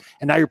the box,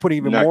 and now you're putting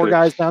even more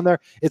guys down there,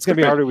 it's going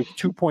to be harder with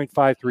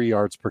 2.53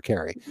 yards per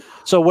carry.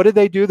 So what did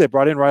they do? They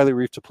brought in Riley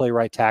Reif to play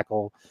right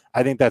tackle.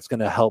 I think that's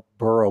going to help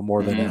Burrow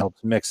more than it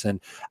helps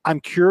Mixon. I'm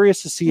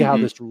curious to see how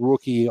this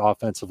rookie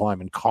offensive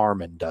lineman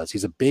Carman does.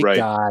 He's a big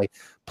guy,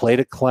 played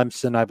at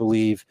Clemson, I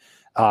believe.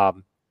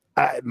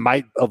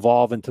 Might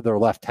evolve into their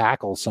left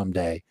tackle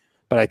someday,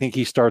 but I think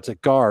he starts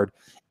at guard.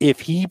 If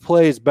he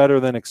plays better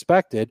than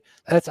expected,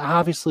 that's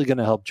obviously going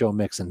to help Joe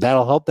Mixon.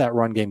 That'll help that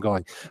run game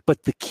going.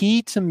 But the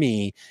key to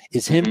me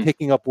is him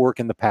picking up work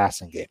in the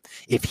passing game.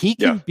 If he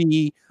can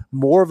be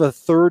more of a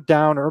third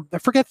down, or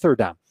forget third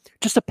down,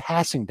 just a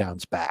passing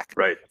downs back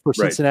for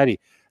Cincinnati.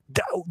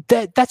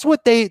 That's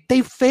what they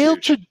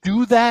failed to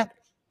do. That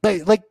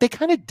they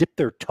kind of dipped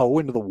their toe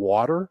into the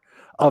water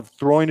of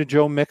throwing to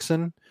Joe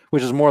Mixon,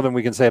 which is more than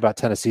we can say about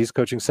Tennessee's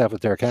coaching staff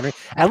with Derrick Henry.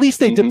 At least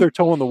they dipped their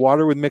toe in the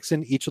water with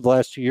Mixon each of the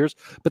last 2 years,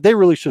 but they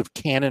really should have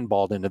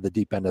cannonballed into the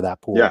deep end of that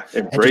pool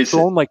and just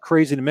thrown like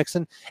crazy to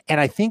Mixon. And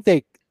I think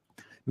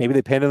maybe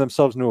they painted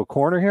themselves into a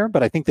corner here,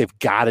 but I think they've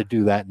got to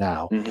do that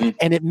now.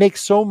 And it makes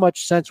so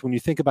much sense when you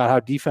think about how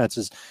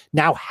defenses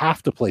now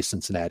have to play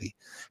Cincinnati.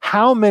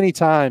 How many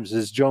times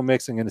is Joe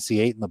Mixon going to see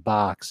 8 in the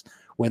box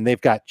when they've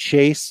got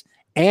Chase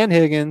and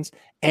Higgins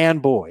and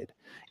Boyd?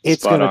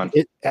 It's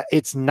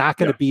not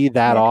going to be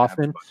that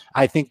often.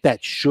 I think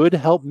that should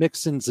help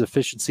Mixon's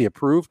efficiency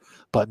improve,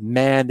 but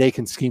man, they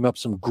can scheme up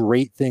some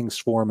great things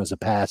for him as a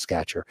pass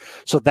catcher.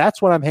 So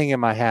that's what I'm hanging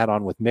my hat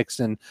on with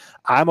Mixon.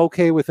 I'm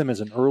okay with him as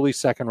an early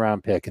 2nd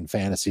round pick in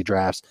fantasy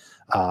drafts.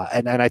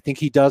 And I think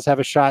he does have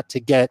a shot to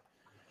get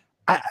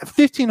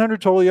 1,500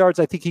 total yards.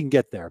 I think he can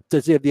get there.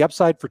 Does he have the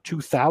upside for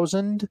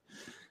 2,000?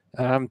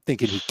 I'm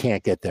thinking he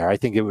can't get there. I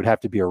think it would have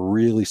to be a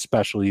really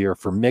special year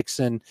for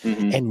Mixon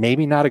and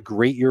maybe not a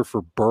great year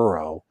for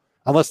Burrow,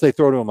 unless they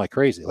throw to him like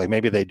crazy. Like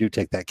maybe they do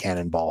take that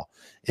cannonball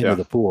into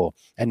the pool.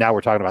 And now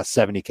we're talking about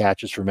 70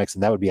 catches for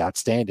Mixon. That would be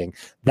outstanding.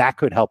 That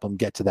could help him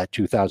get to that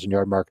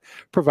 2,000-yard mark,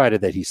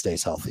 provided that he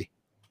stays healthy.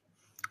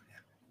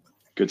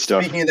 Good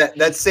stuff. Speaking of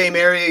that same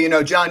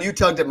area, John, you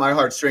tugged at my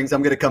heartstrings.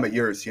 I'm going to come at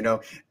yours.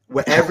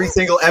 Every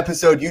single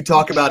episode you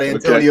talk about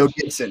Antonio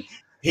Gibson.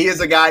 He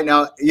is a guy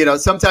now,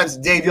 sometimes,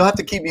 Dave, you'll have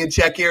to keep me in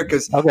check here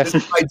because this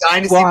is my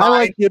dynasty mind. I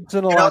like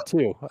Gibson a lot,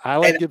 too. I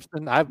like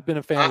Gibson. I've been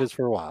a fan of his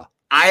for a while.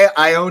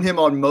 I own him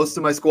on most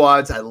of my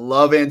squads. I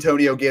love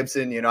Antonio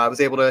Gibson. I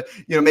was able to,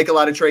 make a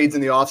lot of trades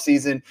in the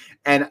offseason.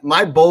 And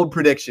my bold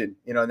prediction,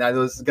 now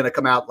this is going to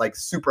come out like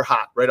super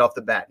hot right off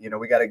the bat.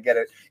 We got to get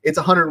it. It's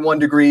 101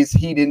 degrees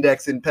heat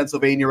index in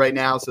Pennsylvania right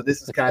now. So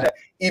this is kind of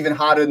even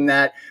hotter than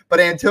that. But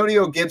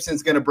Antonio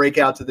Gibson's going to break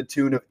out to the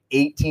tune of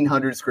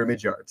 1,800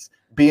 scrimmage yards,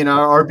 being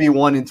our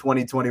RB1 in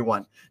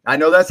 2021. I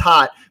know that's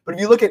hot, but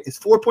if you look at his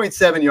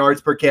 4.7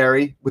 yards per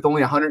carry with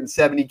only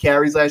 170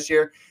 carries last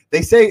year,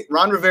 they say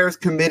Ron Rivera's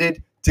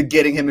committed to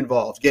getting him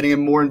involved, getting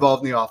him more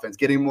involved in the offense,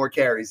 getting him more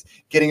carries,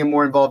 getting him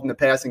more involved in the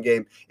passing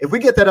game. If we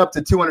get that up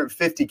to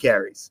 250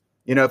 carries,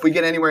 if we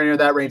get anywhere near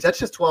that range, that's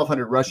just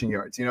 1,200 rushing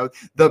yards.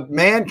 The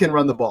man can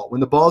run the ball.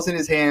 When the ball's in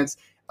his hands,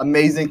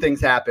 amazing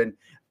things happen.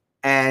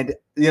 And,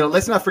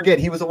 let's not forget,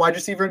 he was a wide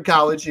receiver in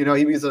college. He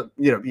was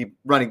he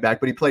running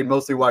back, but he played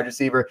mostly wide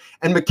receiver.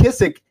 And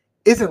McKissick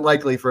isn't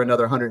likely for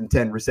another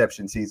 110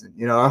 reception season,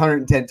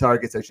 110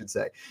 targets, I should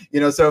say.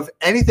 So if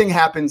anything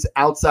happens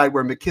outside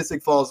where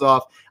McKissick falls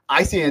off,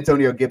 I see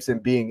Antonio Gibson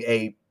being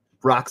a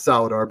rock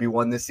solid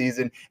RB1 this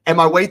season. Am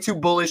I way too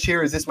bullish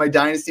here? Is this my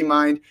dynasty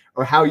mind,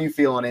 or how you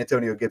feel on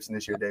Antonio Gibson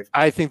this year, Dave?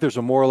 I think there's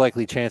a more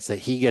likely chance that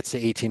he gets to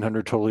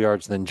 1,800 total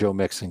yards than Joe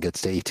Mixon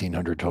gets to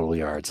 1,800 total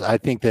yards. I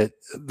think that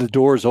the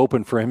door is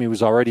open for him. He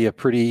was already a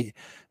pretty,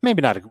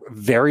 maybe not a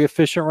very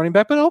efficient running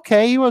back, but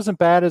okay, he wasn't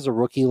bad as a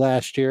rookie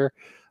last year.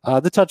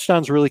 The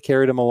touchdowns really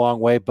carried him a long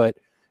way, but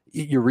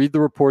you read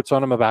the reports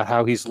on him about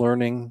how he's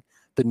learning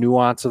the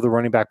nuance of the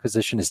running back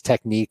position, his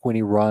technique when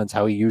he runs,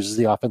 how he uses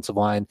the offensive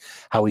line,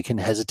 how he can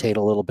hesitate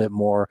a little bit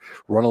more,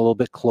 run a little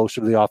bit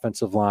closer to the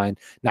offensive line,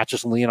 not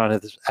just lean on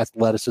his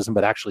athleticism,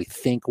 but actually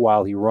think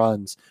while he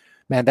runs.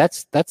 Man,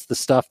 that's the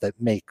stuff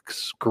that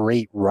makes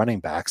great running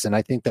backs. And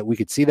I think that we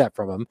could see that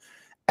from him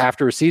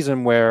after a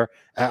season where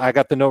I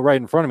got the note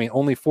right in front of me,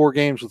 only 4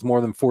 games with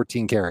more than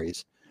 14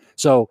 carries.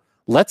 So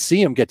let's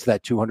see him get to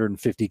that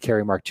 250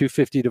 carry mark.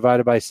 250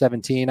 divided by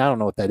 17. I don't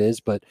know what that is,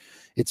 but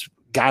it's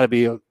got to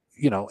be,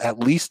 at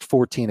least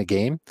 14 a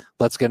game.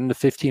 Let's get into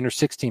 15 or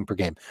 16 per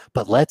game,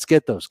 but let's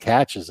get those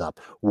catches up.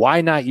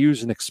 Why not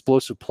use an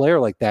explosive player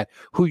like that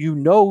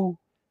who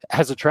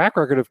has a track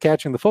record of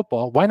catching the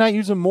football? Why not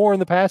use him more in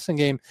the passing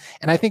game?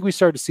 And I think we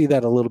started to see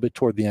that a little bit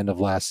toward the end of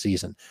last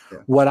season. Yeah.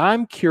 What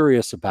I'm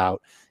curious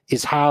about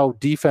is how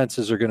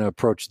defenses are going to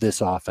approach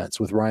this offense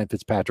with Ryan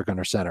Fitzpatrick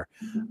under center.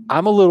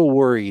 I'm a little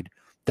worried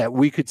that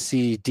we could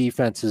see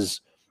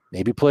defenses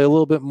maybe play a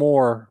little bit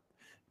more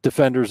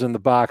defenders in the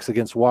box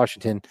against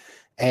Washington.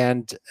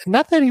 And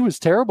not that he was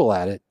terrible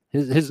at it.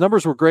 His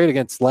numbers were great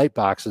against light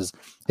boxes.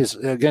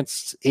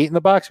 Against 8 in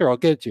the box here, I'll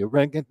get it to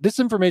you. This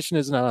information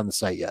is not on the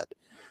site yet.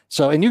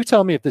 So, and you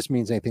tell me if this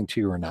means anything to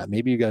you or not.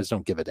 Maybe you guys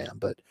don't give a damn,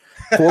 but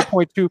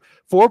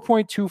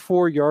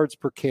 4.24 yards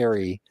per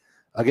carry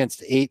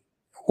against 8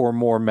 or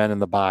more men in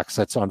the box.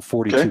 That's on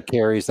 42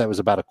 carries. That was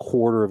about a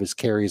quarter of his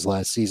carries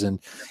last season.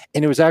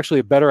 And it was actually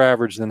a better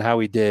average than how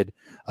he did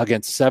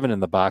against 7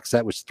 in the box.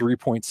 That was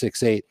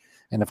 3.68.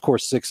 And of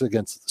course, 6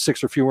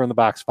 or fewer in the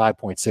box,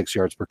 5.6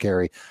 yards per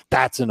carry.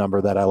 That's a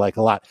number that I like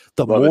a lot.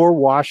 The more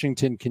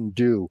Washington can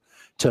do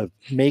to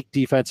make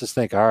defenses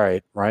think, all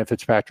right, Ryan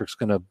Fitzpatrick's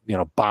going to,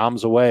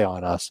 bombs away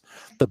on us,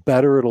 the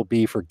better it'll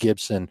be for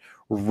Gibson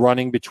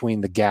running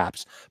between the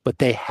gaps. But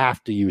they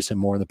have to use him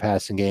more in the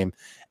passing game.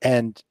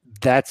 And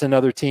that's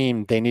another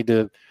team. They need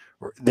to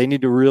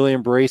really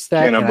embrace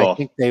that. Cannonball. And I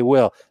think they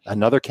will.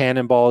 Another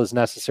cannonball is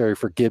necessary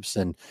for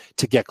Gibson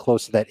to get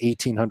close to that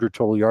 1,800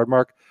 total yard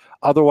mark.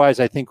 Otherwise,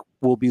 I think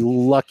we'll be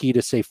lucky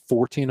to say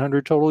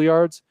 1,400 total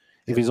yards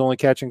if he's only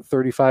catching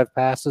 35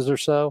 passes or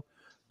so.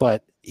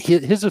 But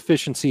his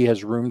efficiency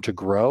has room to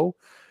grow.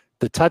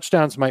 The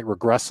touchdowns might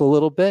regress a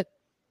little bit,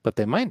 but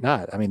they might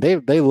not. I mean,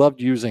 they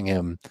loved using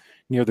him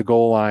near the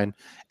goal line.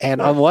 And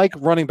unlike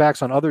running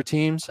backs on other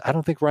teams, I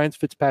don't think Ryan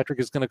Fitzpatrick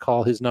is going to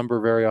call his number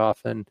very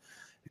often.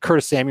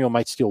 Curtis Samuel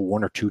might steal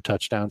 1 or 2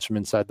 touchdowns from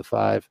inside the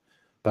 5,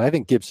 but I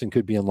think Gibson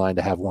could be in line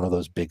to have one of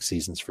those big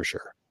seasons for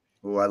sure.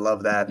 Oh, I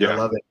love that. Yeah. I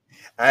love it.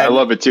 I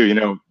love it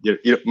too.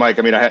 Mike,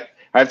 I mean, I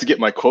have to get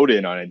my quote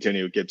in on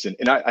Antonio Gibson.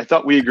 And I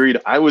thought we agreed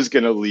I was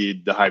going to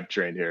lead the hype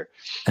train here.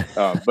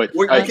 But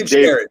we can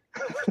share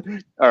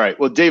it. All right.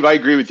 Well, Dave, I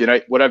agree with you.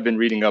 And what I've been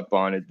reading up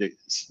on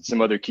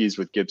some other keys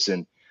with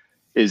Gibson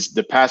is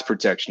the pass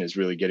protection is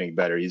really getting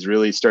better. He's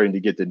really starting to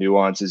get the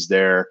nuances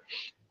there.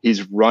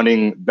 He's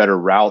running better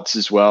routes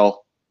as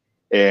well.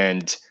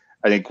 And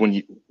I think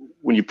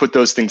when you put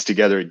those things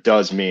together, it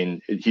does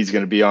mean he's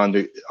going to be on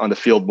the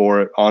field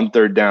more on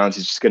third downs.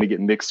 He's just going to get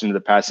mixed into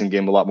the passing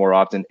game a lot more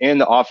often. And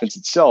the offense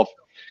itself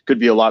could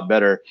be a lot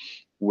better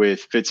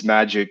with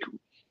Fitzmagic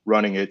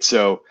running it.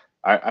 So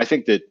I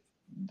think that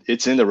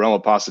it's in the realm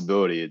of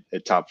possibility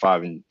at top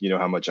 5. And you know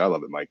how much I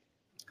love it, Mike.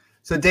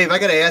 So, Dave, I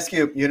got to ask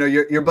you,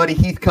 your buddy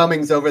Heath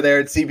Cummings over there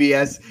at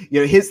CBS,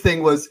 his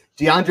thing was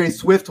DeAndre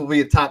Swift will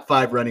be a top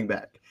 5 running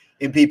back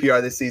in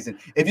PPR this season.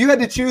 If you had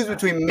to choose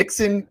between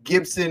Mixon,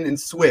 Gibson, and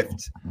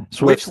Swift,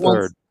 which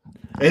third.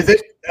 Is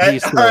it?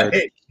 He's third.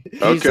 Right.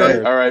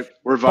 Okay. All right.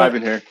 We're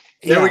vibing here.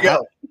 There we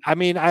go. I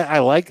mean, I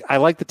like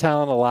the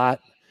talent a lot.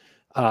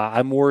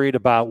 I'm worried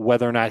about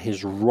whether or not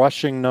his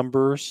rushing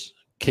numbers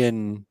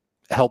can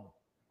help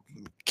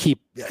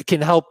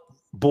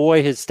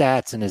buoy his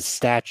stats and his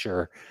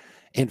stature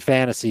in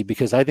fantasy,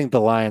 because I think the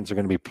Lions are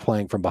going to be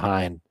playing from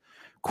behind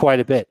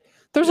quite a bit.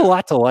 There's a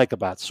lot to like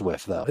about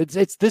Swift, though.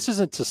 This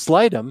isn't to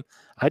slight him.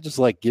 I just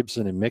like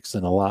Gibson and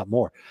Mixon a lot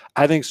more.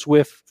 I think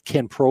Swift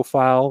can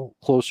profile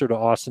closer to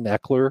Austin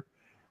Eckler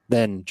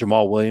than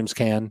Jamal Williams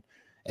can.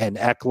 And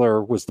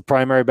Eckler was the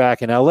primary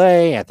back in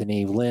LA.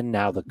 Anthony Lynn,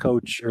 now the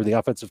coach or the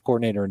offensive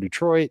coordinator in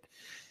Detroit.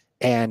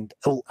 And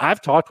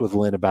I've talked with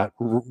Lynn about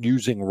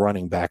using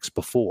running backs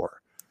before.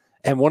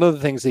 And one of the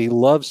things that he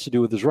loves to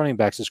do with his running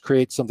backs is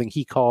create something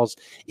he calls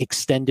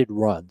extended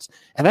runs.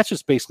 And that's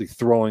just basically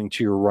throwing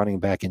to your running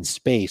back in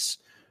space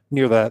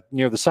near the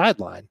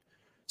sideline.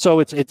 So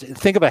it's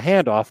think of a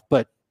handoff,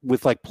 but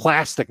with like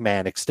Plastic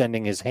Man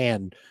extending his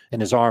hand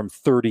and his arm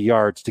 30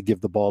 yards to give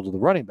the ball to the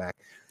running back.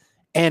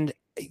 And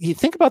you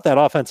think about that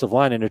offensive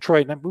line in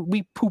Detroit, and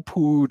we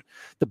poo-pooed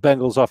the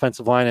Bengals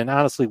offensive line, and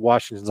honestly,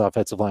 Washington's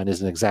offensive line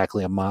isn't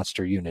exactly a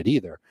monster unit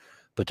either.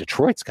 But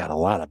Detroit's got a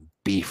lot of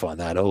beef on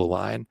that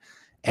O-line.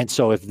 And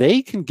so if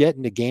they can get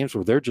into games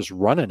where they're just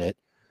running it,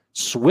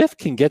 Swift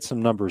can get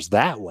some numbers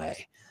that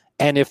way.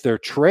 And if they're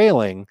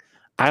trailing,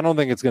 I don't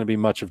think it's going to be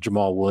much of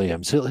Jamal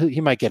Williams. He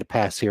might get a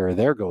pass here or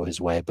there go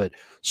his way, but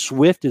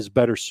Swift is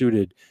better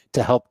suited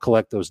to help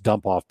collect those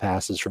dump-off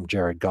passes from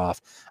Jared Goff.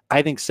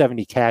 I think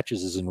 70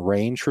 catches is in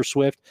range for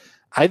Swift.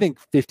 I think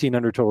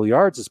 1,500 total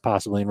yards is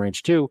possibly in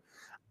range too.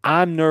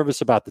 I'm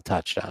nervous about the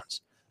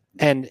touchdowns.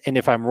 And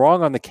if I'm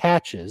wrong on the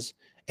catches,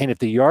 and if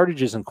the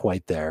yardage isn't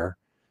quite there,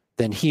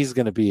 then he's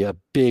going to be a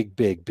big,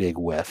 big, big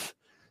whiff.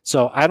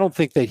 So I don't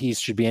think that he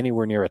should be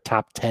anywhere near a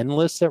top 10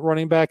 list at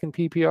running back in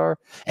PPR.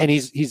 And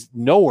he's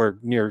nowhere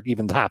near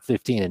even top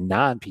 15 in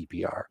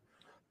non-PPR.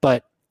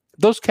 But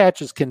those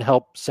catches can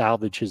help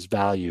salvage his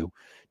value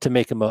to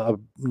make him a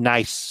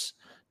nice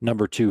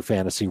number 2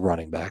 fantasy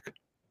running back.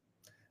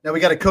 Now we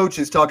got a coach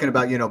who's talking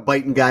about,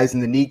 biting guys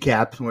in the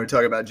kneecaps when we're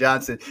talking about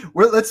Johnson.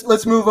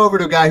 Let's move over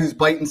to a guy who's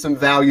biting some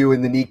value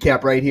in the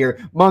kneecap right here.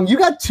 Mung, you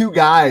got 2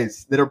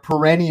 guys that are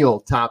perennial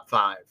top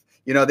 5.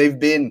 They've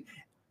been,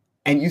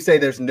 and you say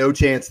there's no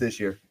chance this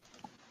year.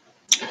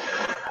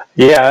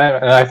 Yeah,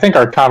 and I think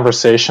our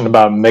conversation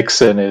about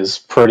Mixon is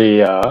pretty,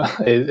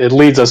 it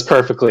leads us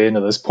perfectly into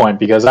this point,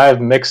 because I have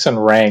Mixon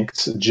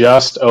ranked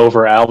just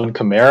over Alvin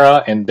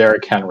Kamara and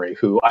Derrick Henry,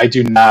 who I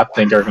do not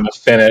think are going to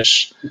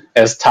finish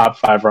as top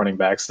 5 running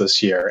backs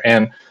this year.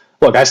 And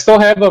look, I still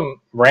have them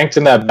ranked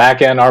in that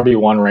back end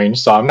RB1 range,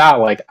 so I'm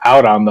not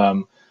out on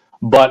them,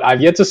 but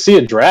I've yet to see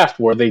a draft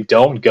where they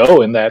don't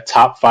go in that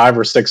top 5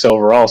 or 6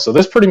 overall. So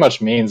this pretty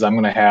much means I'm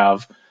going to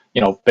have,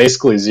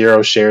 basically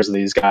 0 shares of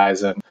these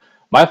guys. And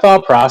my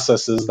thought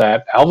process is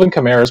that Alvin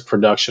Kamara's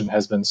production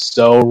has been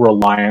so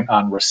reliant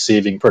on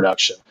receiving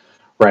production,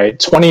 right?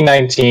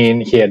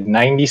 2019, he had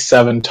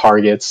 97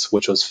 targets,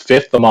 which was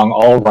 5th among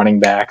all running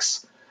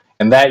backs.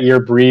 And that year,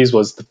 Breeze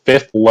was the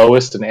 5th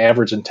lowest in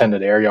average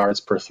intended air yards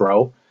per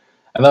throw.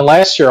 And then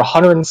last year,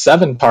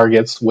 107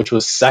 targets, which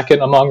was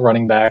 2nd among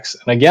running backs.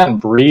 And again,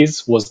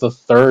 Breeze was the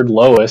 3rd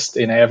lowest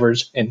in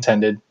average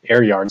intended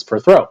air yards per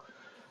throw.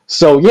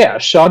 So yeah,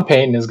 Sean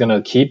Payton is going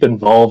to keep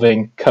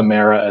involving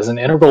Kamara as an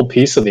integral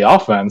piece of the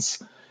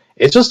offense.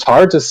 It's just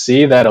hard to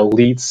see that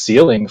elite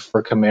ceiling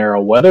for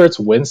Kamara, whether it's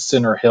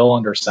Winston or Hill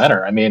under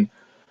center. I mean,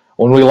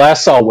 when we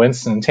last saw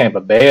Winston in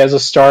Tampa Bay as a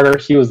starter,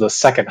 he was the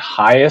 2nd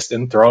highest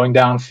in throwing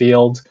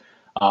downfield,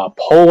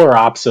 polar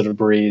opposite of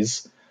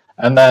Breeze.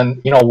 And then,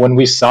 when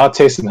we saw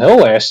Taysom Hill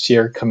last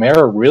year,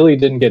 Kamara really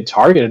didn't get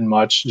targeted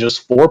much,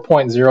 just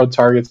 4.0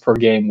 targets per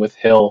game with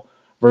Hill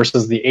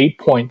versus the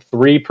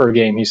 8.3 per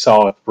game he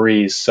saw with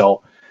Breeze.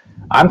 So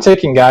I'm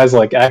taking guys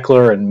like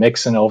Eckler and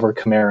Mixon over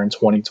Kamara in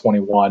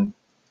 2021.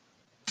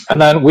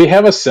 And then we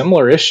have a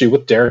similar issue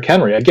with Derrick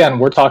Henry. Again,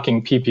 we're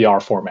talking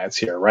PPR formats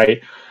here,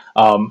 right?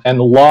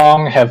 And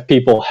long have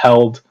people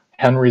held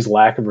Henry's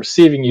lack of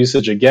receiving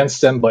usage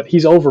against him, but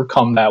he's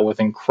overcome that with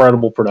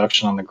incredible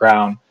production on the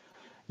ground.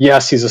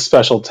 Yes, he's a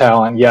special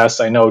talent. Yes,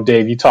 I know,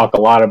 Dave, you talk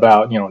a lot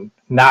about,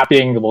 not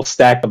being able to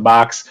stack the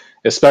box,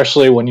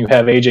 especially when you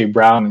have A.J.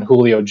 Brown and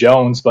Julio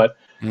Jones. But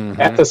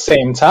at the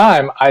same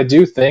time, I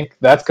do think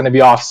that's going to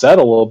be offset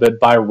a little bit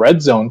by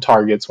red zone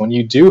targets when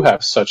you do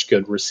have such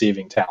good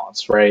receiving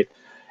talents, right?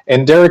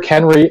 And Derrick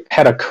Henry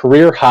had a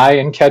career high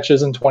in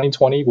catches in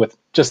 2020 with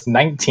just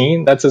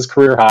 19. That's his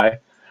career high,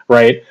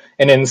 right?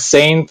 An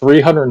insane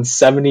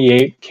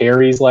 378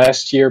 carries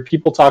last year.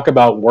 People talk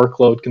about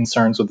workload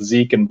concerns with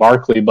Zeke and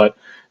Barkley, but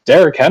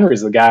Derrick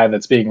Henry's the guy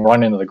that's being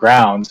run into the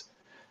ground.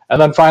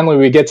 And then finally,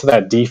 we get to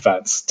that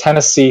defense.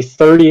 Tennessee,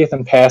 30th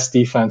in pass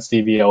defense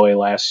DVOA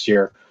last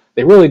year.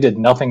 They really did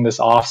nothing this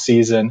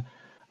offseason.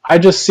 I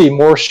just see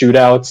more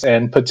shootouts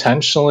and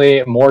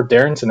potentially more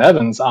Darrington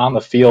Evans on the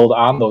field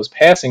on those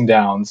passing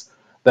downs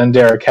than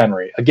Derrick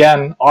Henry.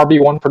 Again,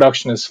 RB1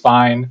 production is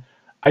fine.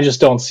 I just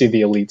don't see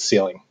the elite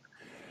ceiling.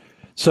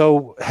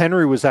 So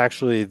Henry was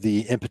actually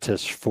the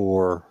impetus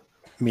for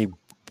me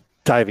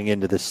diving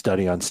into this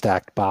study on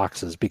stacked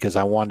boxes, because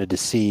I wanted to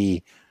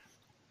see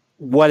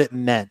what it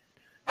meant,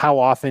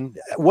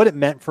 what it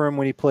meant for him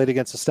when he played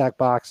against a stacked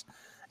box,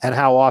 and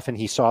how often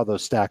he saw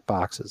those stacked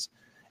boxes.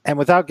 And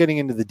without getting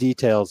into the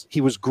details, he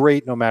was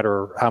great no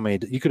matter how many.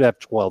 You could have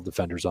 12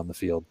 defenders on the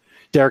field.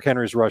 Derrick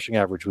Henry's rushing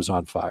average was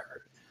on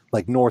fire,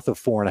 like north of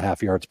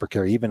 4.5 yards per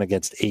carry, even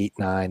against 8,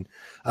 9.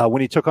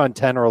 When he took on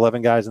 10 or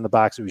 11 guys in the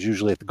box, it was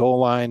usually at the goal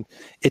line.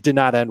 It did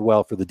not end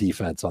well for the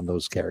defense on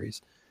those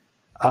carries.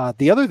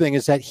 The other thing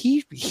is that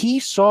he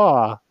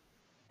saw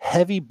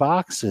heavy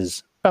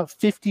boxes about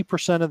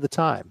 50% of the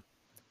time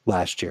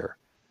last year.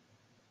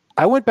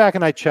 I went back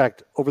and I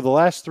checked over the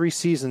last 3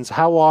 seasons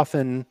how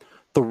often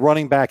the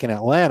running back in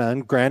Atlanta,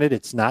 and granted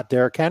it's not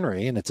Derrick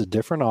Henry and it's a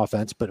different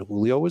offense, but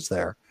Julio was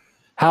there.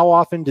 How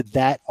often did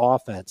that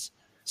offense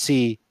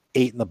see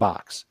 8 in the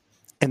box?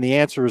 And the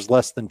answer is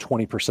less than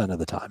 20% of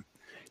the time.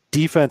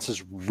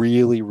 Defenses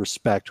really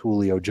respect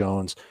Julio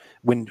Jones.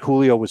 When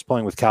Julio was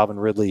playing with Calvin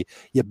Ridley,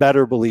 you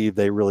better believe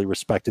they really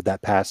respected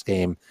that pass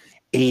game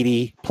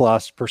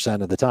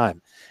 80+% of the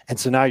time. And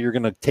so now you're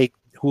going to take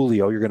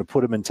Julio, you're going to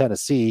put him in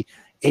Tennessee.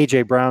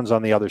 A.J. Brown's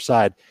on the other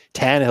side.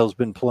 Tannehill's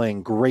been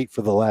playing great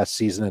for the last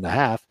season and a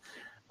half.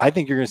 I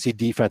think you're going to see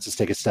defenses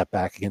take a step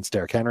back against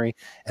Derrick Henry,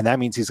 and that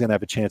means he's going to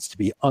have a chance to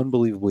be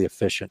unbelievably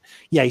efficient.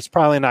 Yeah, he's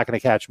probably not going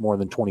to catch more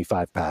than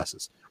 25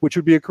 passes, which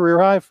would be a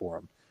career high for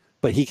him,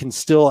 but he can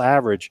still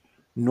average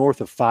north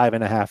of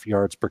 5.5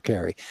 yards per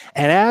carry.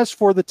 And as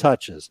for the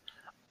touches,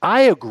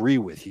 I agree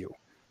with you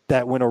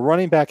that when a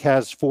running back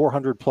has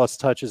 400+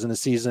 touches in a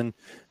season,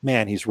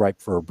 man, he's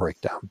ripe for a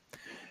breakdown.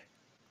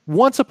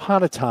 Once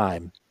upon a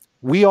time,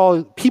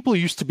 people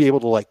used to be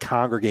able to like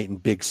congregate in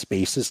big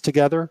spaces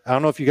together. I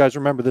don't know if you guys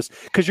remember this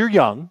because you're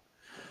young,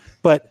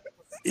 but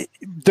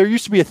there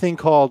used to be a thing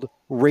called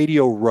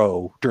Radio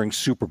Row during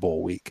Super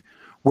Bowl week,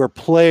 where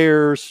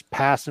players,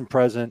 past and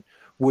present,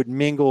 would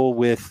mingle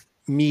with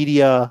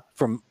media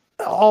from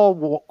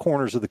all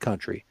corners of the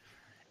country.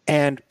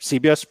 And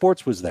CBS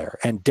Sports was there,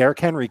 and Derrick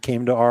Henry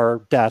came to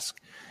our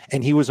desk,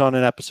 and he was on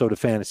an episode of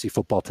Fantasy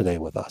Football Today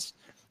with us.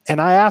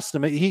 And I asked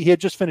him, he had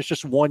just finished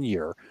just 1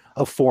 year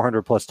of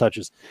 400 plus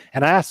touches.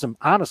 And I asked him,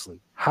 honestly,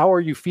 how are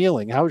you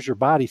feeling? How is your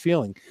body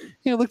feeling?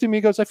 He looked at me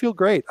and goes, I feel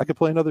great. I could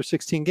play another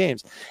 16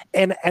 games.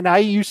 And I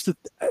used to,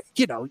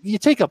 you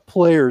take a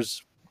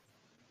player's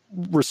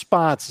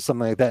response to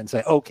something like that and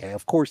say, okay,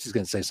 of course he's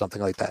going to say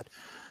something like that.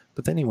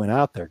 But then he went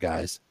out there,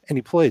 guys, and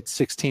he played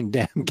 16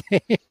 damn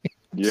games.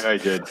 Yeah, he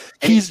did.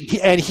 He's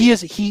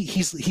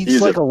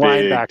like a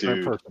linebacker dude.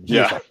 in person.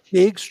 Yeah. He's a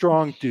big,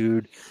 strong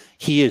dude.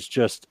 He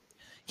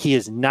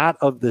is not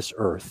of this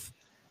earth.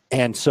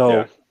 And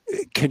so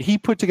can he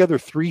put together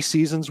 3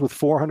 seasons with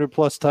 400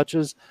 plus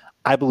touches?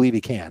 I believe he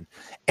can.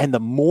 And the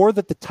more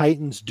that the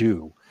Titans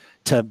do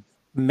to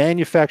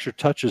manufacture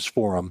touches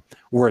for him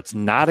where it's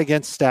not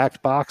against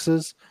stacked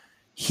boxes,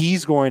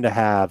 he's going to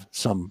have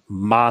some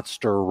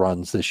monster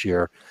runs this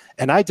year.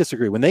 And I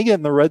disagree. When they get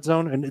in the red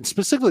zone, and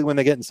specifically when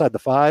they get inside the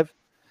 5,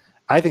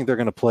 I think they're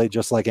going to play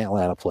just like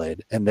Atlanta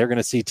played. And they're going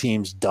to see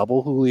teams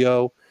double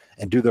Julio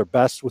and do their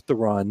best with the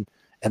run.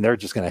 And they're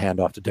just going to hand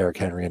off to Derrick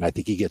Henry. And I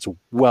think he gets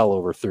well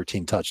over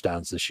 13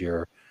 touchdowns this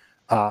year.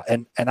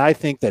 And I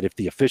think that if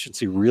the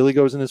efficiency really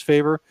goes in his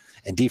favor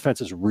and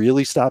defenses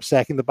really stop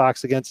stacking the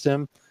box against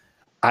him,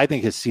 I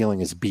think his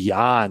ceiling is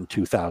beyond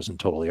 2,000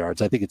 total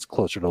yards. I think it's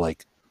closer to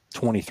like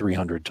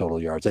 2,300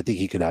 total yards. I think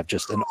he could have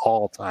just an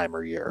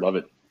all-timer year. Love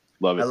it.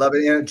 Love it. I love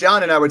it.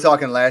 John and I were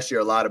talking last year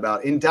a lot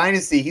about in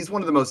Dynasty, he's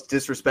one of the most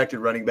disrespected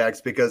running backs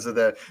because of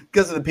the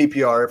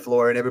PPR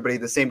floor and everybody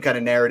the same kind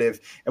of narrative,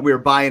 and we were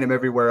buying him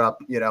everywhere up,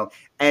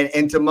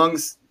 And to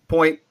Mung's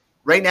point,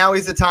 right now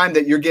is the time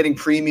that you're getting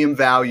premium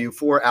value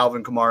for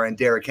Alvin Kamara and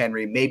Derrick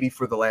Henry, maybe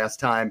for the last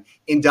time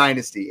in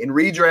Dynasty. In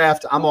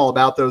redraft, I'm all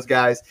about those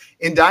guys.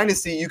 In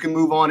Dynasty, you can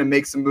move on and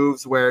make some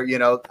moves where,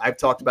 I've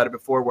talked about it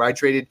before, where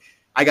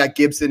I got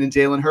Gibson and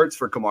Jalen Hurts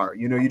for Kamara.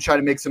 You try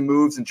to make some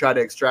moves and try to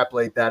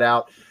extrapolate that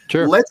out.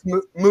 Sure. Let's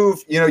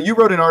move. You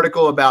wrote an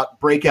article about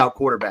breakout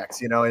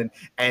quarterbacks,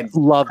 and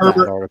love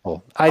Herbert. That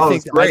article.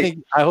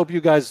 I hope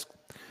you guys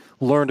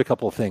learned a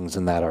couple of things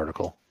in that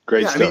article.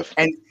 Great stuff.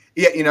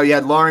 You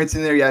had Lawrence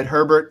in there, you had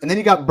Herbert, and then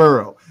you got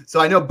Burrow.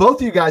 So I know both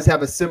of you guys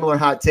have a similar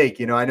hot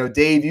take. I know,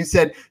 Dave, you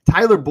said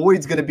Tyler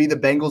Boyd's going to be the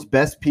Bengals'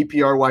 best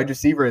PPR wide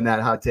receiver in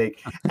that hot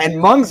take. And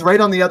Mung's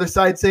right on the other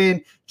side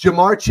saying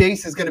Jamar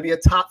Chase is going to be a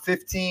top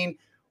 15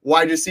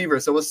 wide receiver.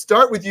 So we'll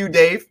start with you,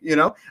 Dave. You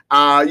got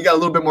a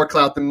little bit more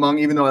clout than Mung,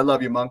 even though I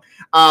love you, Mung.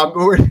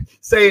 We're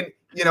saying,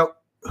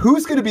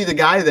 who's going to be the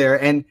guy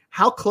there, and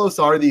how close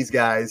are these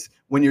guys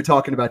when you're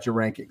talking about your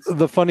rankings?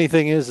 The funny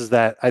thing is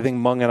that I think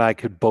Mung and I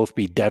could both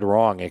be dead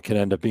wrong. It could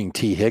end up being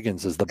T.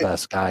 Higgins is the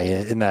best guy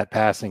in that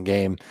passing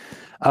game.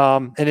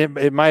 And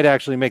it might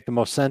actually make the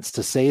most sense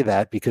to say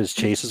that because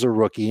Chase is a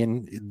rookie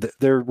and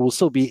there will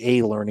still be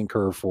a learning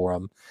curve for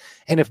him.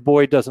 And if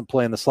Boyd doesn't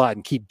play in the slot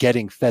and keep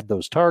getting fed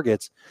those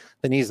targets,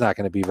 then he's not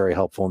going to be very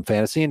helpful in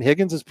fantasy. And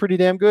Higgins is pretty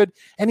damn good,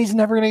 and he's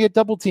never going to get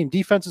double teamed.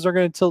 Defenses are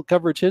going to tilt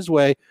coverage his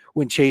way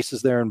when Chase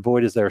is there and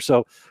Boyd is there.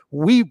 So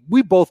we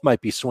both might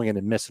be swinging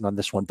and missing on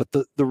this one. But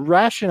the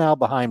rationale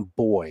behind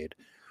Boyd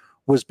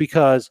was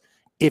because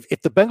if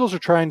the Bengals are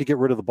trying to get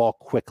rid of the ball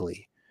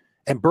quickly,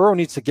 and Burrow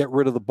needs to get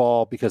rid of the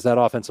ball because that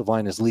offensive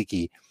line is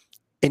leaky,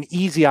 an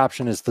easy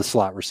option is the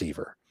slot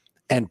receiver.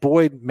 And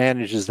Boyd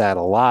manages that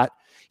a lot.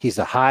 He's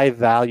a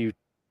high-value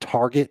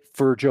target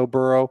for Joe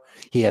Burrow.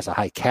 He has a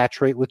high catch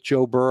rate with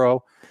Joe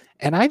Burrow.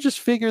 And I just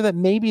figure that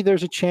maybe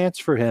there's a chance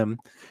for him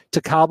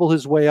to cobble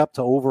his way up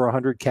to over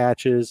 100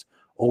 catches,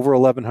 over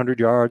 1,100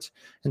 yards,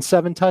 and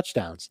 7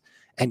 touchdowns.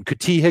 And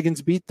could T.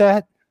 Higgins beat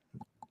that?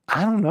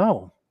 I don't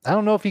know. I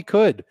don't know if he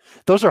could.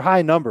 Those are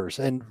high numbers.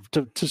 And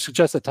to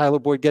suggest that Tyler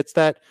Boyd gets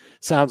that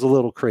sounds a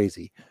little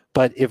crazy.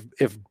 But if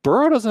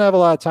Burrow doesn't have a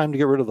lot of time to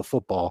get rid of the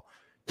football,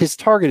 his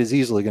target is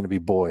easily going to be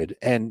Boyd.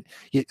 And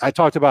I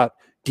talked about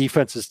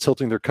defenses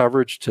tilting their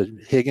coverage to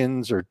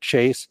Higgins or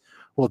Chase.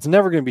 Well, it's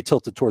never going to be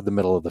tilted toward the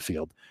middle of the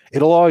field.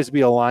 It'll always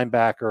be a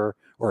linebacker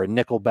or a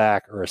nickel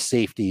back or a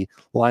safety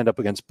lined up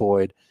against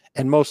Boyd.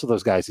 And most of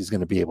those guys he's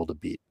going to be able to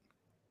beat.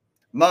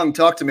 Mung,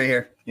 talk to me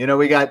here.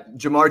 We got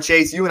Jamar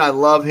Chase. You and I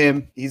love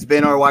him. He's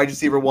been our wide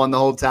receiver one the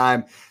whole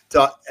time.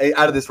 Out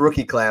of this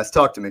rookie class,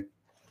 talk to me.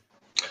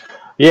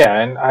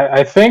 Yeah, and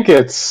I think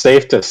it's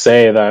safe to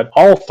say that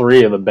all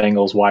 3 of the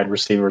Bengals wide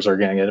receivers are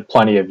going to get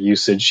plenty of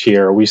usage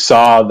here. We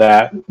saw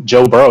that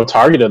Joe Burrow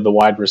targeted the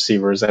wide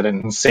receivers at an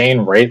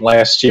insane rate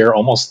last year,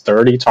 almost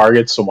 30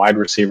 targets to wide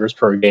receivers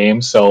per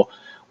game. So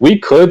we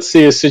could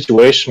see a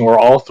situation where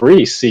all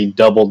 3 see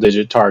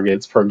double-digit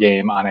targets per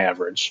game on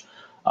average.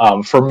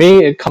 For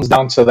me, it comes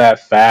down to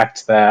that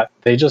fact that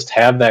they just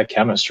have that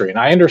chemistry. And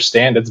I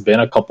understand it's been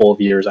a couple of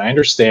years. I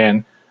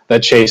understand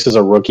that Chase is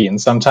a rookie,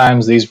 and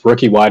sometimes these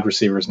rookie wide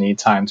receivers need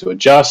time to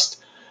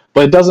adjust,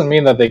 but it doesn't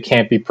mean that they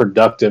can't be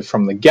productive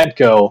from the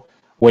get-go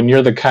when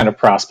you're the kind of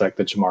prospect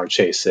that Jamar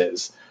Chase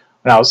is.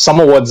 Now,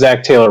 some of what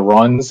Zach Taylor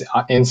runs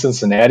in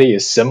Cincinnati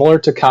is similar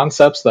to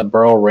concepts that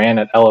Burrow ran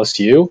at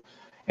LSU,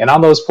 And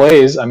on those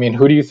plays, I mean,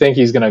 who do you think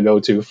he's going to go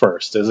to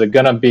first? Is it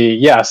going to be,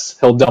 yes,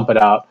 he'll dump it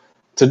out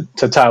to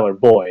Tyler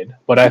Boyd,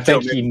 but I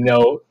think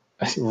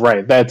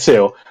right, that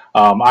too.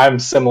 I'm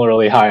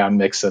similarly high on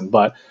Mixon,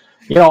 but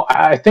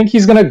I think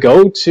he's going to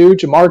go to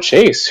Jamar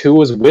Chase, who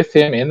was with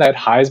him in that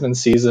Heisman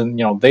season.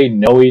 They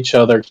know each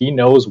other. He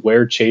knows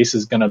where Chase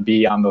is going to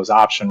be on those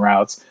option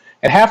routes.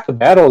 And half the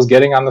battle is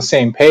getting on the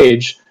same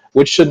page,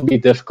 which shouldn't be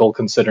difficult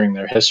considering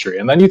their history.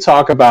 And then you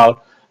talk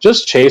about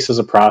just Chase as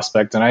a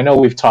prospect. And I know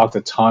we've talked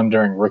a ton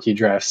during rookie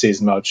draft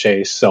season about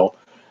Chase.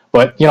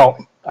 But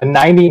a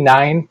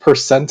 99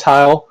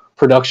 percentile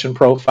production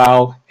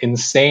profile,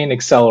 insane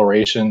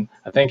acceleration.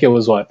 I think it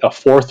was a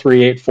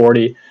 4.38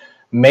 40.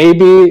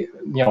 Maybe,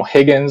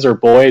 Higgins or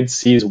Boyd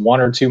sees one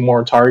or two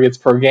more targets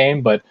per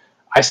game, but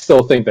I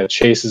still think that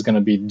Chase is going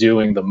to be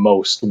doing the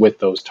most with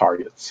those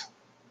targets.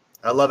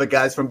 I love it,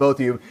 guys, from both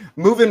of you.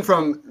 Moving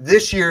from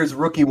this year's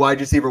rookie wide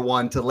receiver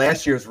 1 to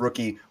last year's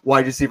rookie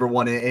wide receiver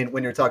 1, and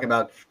when you're talking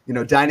about,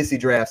 dynasty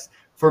drafts.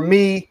 For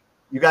me,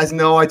 you guys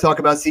know I talk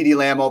about CeeDee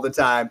Lamb all the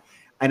time,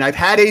 and I've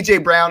had A.J.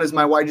 Brown as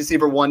my wide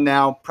receiver 1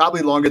 now,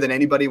 probably longer than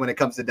anybody when it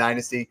comes to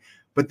dynasty.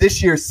 But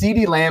this year,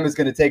 CeeDee Lamb is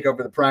going to take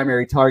over the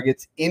primary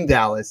targets in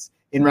Dallas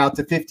en route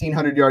to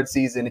 1,500-yard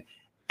season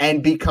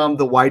and become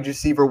the wide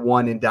receiver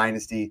 1 in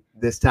dynasty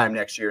this time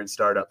next year in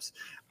startups.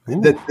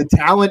 The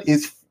talent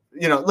is,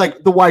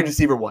 like the wide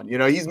receiver 1.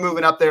 He's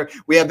moving up there.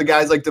 We have the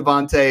guys like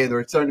Devontae, and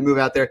they're starting to move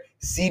out there.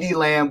 CeeDee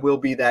Lamb will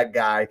be that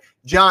guy.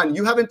 John,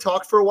 you haven't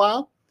talked for a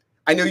while.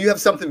 I know you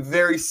have something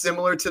very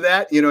similar to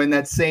that, in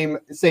that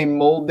same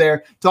mold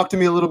there. Talk to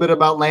me a little bit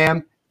about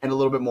Lamb and a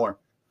little bit more.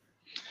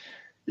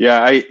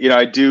 Yeah,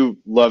 I do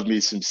love me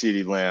some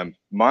CeeDee Lamb.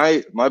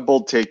 My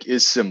bold take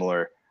is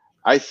similar.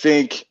 I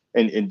think,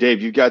 and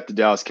Dave, you got the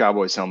Dallas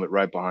Cowboys helmet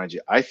right behind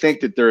you. I think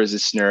that there is a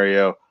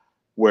scenario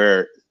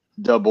where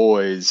the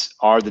boys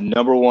are the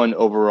number 1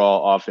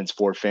 overall offense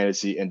for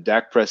fantasy, and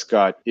Dak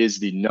Prescott is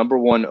the number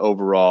 1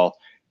 overall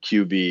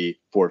QB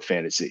for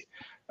fantasy.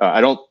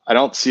 I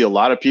don't see a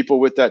lot of people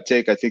with that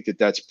take. I think that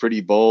that's pretty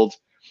bold,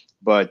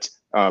 but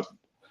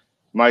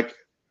Mike,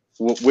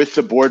 with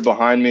the board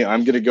behind me,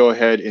 I'm going to go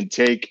ahead and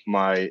take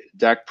my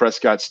Dak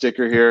Prescott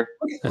sticker here.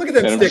 Look at that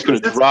sticker. I'm just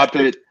going to drop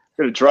it.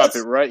 Going to drop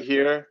it right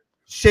here.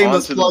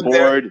 Shameless onto plug the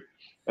board there.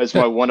 As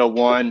my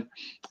 101.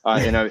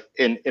 And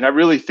I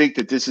really think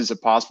that this is a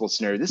possible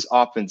scenario. This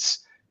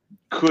offense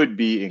could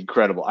be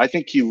incredible. I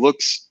think he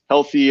looks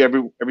healthy.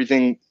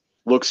 Everything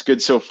looks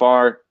good so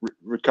far,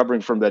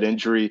 recovering from that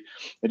injury.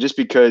 And just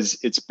because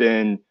it's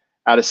been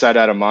out of sight,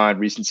 out of mind,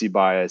 recency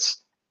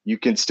bias, you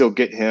can still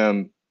get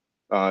him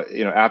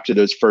after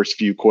those first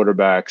few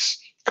quarterbacks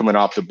coming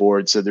off the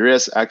board. So there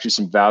is actually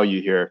some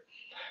value here.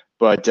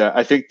 But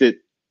I think that,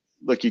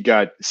 look, you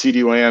got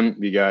CeeDee Lamb,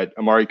 you got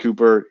Amari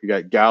Cooper, you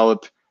got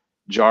Gallup,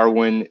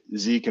 Jarwin,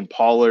 Zeke, and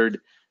Pollard.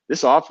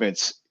 This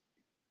offense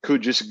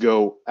could just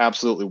go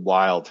absolutely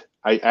wild.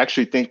 I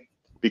actually think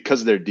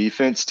because of their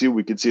defense, too,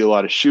 we could see a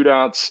lot of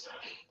shootouts.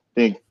 I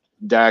think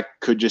Dak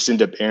could just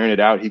end up airing it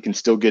out. He can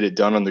still get it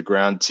done on the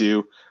ground,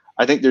 too.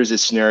 I think there's a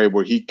scenario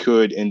where he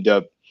could end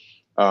up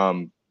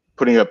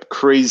putting up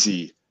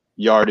crazy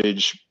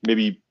yardage,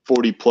 maybe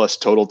 40-plus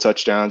total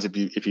touchdowns if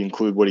you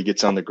include what he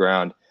gets on the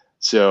ground.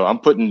 So I'm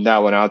putting that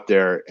one out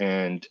there,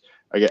 and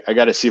I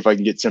got to see if I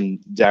can get some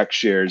Dak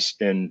shares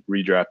in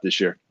redraft this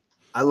year.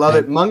 I love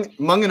it. Mung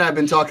and I have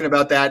been talking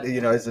about that,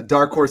 as a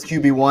dark horse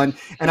QB1.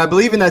 And I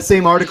believe in that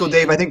same article,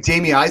 Dave, I think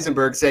Jamie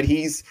Eisenberg said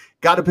he's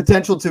got a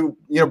potential to,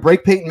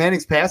 break Peyton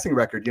Manning's passing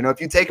record.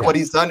 If you take what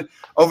he's done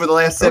over the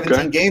last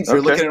 17 games,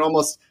 you're looking at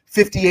almost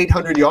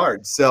 5,800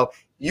 yards. So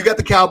you got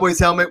the Cowboys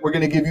helmet. We're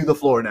going to give you the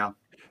floor now.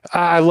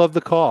 I love the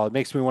call. It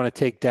makes me want to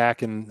take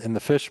Dak in the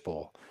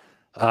fishbowl.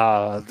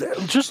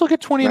 Just look at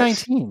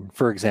 2019,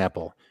 for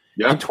example.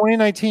 Yeah. In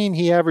 2019,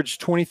 he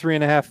averaged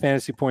 23.5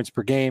 fantasy points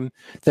per game.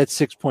 That's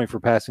 6 point for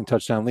passing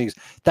touchdown leagues.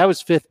 That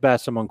was 5th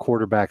best among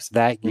quarterbacks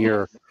that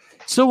year.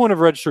 Still wouldn't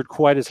have registered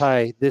quite as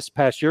high this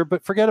past year,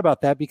 but forget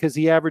about that because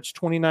he averaged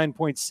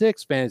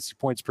 29.6 fantasy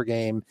points per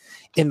game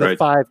in the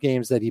 5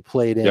 games that he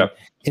played in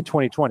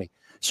 2020.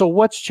 So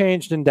what's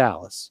changed in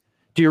Dallas?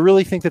 Do you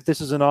really think that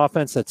this is an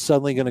offense that's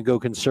suddenly going to go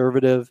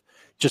conservative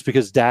just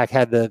because Dak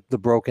had the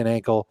broken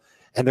ankle?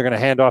 And they're going to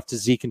hand off to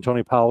Zeke and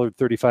Tony Pollard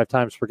 35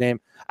 times per game?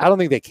 I don't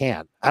think they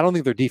can. I don't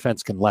think their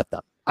defense can let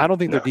them. I don't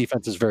think their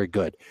defense is very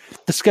good.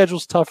 The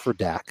schedule's tough for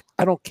Dak.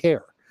 I don't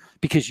care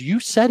because you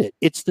said it.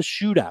 It's the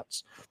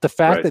shootouts. The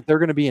fact that they're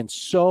going to be in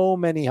so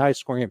many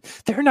high-scoring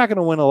games. They're not going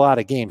to win a lot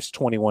of games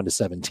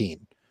 21-17.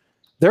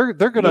 They're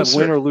going to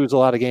win or lose a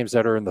lot of games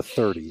that are in the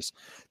 30s.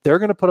 They're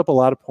going to put up a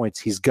lot of points.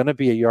 He's going to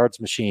be a yards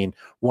machine.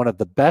 One of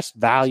the best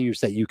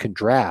values that you can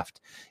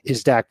draft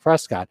is Dak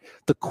Prescott.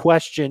 The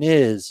question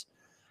is,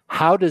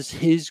 how does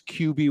his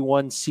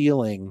QB1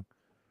 ceiling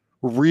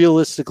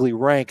realistically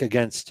rank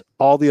against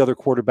all the other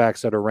quarterbacks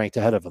that are ranked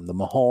ahead of him? The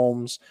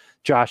Mahomes,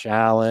 Josh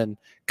Allen,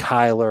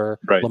 Kyler,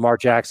 Lamar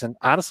Jackson.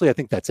 Honestly, I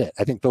think that's it.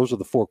 I think those are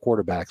the 4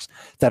 quarterbacks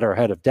that are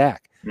ahead of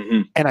Dak.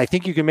 And I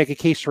think you can make a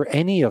case for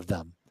any of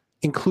them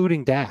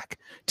including Dak,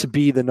 to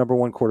be the number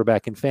one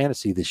quarterback in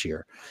fantasy this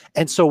year.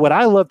 And so what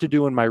I love to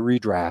do in my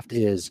redraft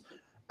is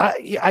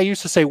I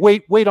used to say,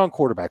 wait on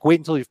quarterback. Wait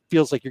until it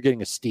feels like you're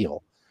getting a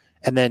steal.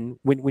 And then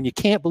when you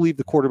can't believe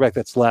the quarterback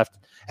that's left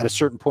at a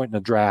certain point in the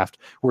draft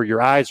where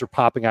your eyes are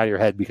popping out of your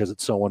head because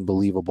it's so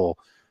unbelievable,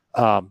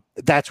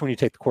 that's when you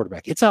take the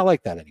quarterback. It's not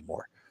like that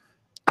anymore.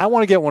 I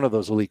want to get one of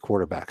those elite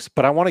quarterbacks,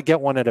 but I want to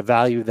get one at a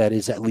value that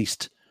is at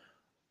least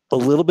a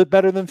little bit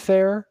better than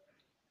fair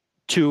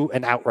to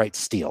an outright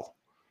steal.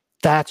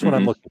 That's what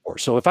I'm looking for.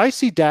 So if I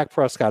see Dak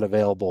Prescott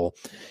available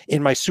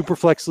in my super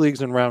flex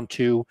leagues in round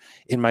 2,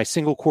 in my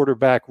single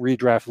quarterback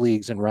redraft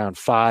leagues in round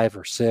 5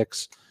 or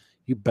 6,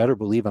 you better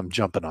believe I'm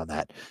jumping on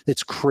that.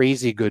 It's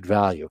crazy good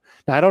value.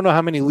 Now, I don't know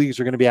how many leagues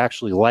are going to be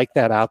actually like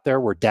that out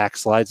there where Dak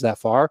slides that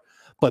far,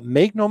 but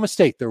make no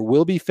mistake, there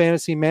will be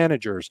fantasy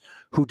managers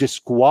who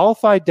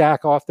disqualify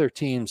Dak off their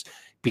teams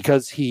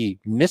because he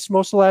missed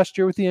most of last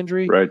year with the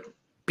injury, right?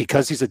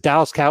 Because he's a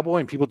Dallas Cowboy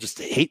and people just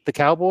hate the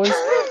Cowboys,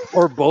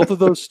 or both of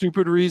those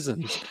stupid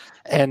reasons.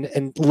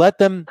 And let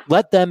them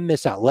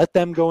miss out. Let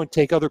them go and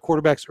take other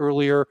quarterbacks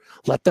earlier.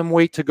 Let them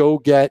wait to go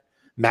get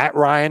Matt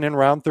Ryan in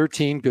round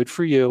 13. Good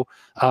for you.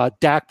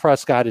 Dak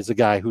Prescott is a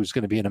guy who's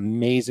going to be an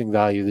amazing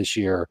value this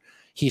year.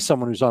 He's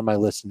someone who's on my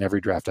list in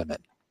every draft I'm in.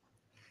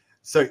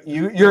 So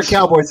you're a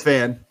Cowboys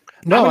fan.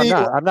 No,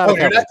 I'm not.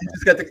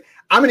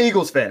 I'm an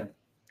Eagles fan.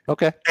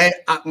 Okay. And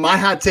my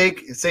hot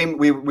take, same.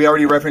 We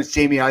already referenced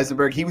Jamie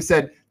Eisenberg. He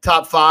said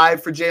top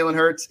 5 for Jalen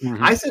Hurts.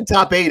 I said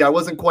top 8. I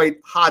wasn't quite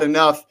hot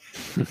enough.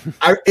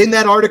 In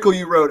that article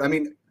you wrote, I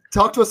mean,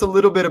 talk to us a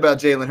little bit about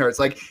Jalen Hurts.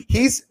 Like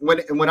he's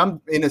when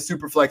I'm in a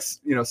super flex,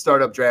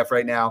 startup draft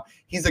right now,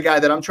 he's a guy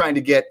that I'm trying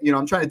to get.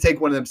 I'm trying to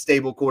take one of them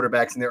stable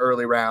quarterbacks in the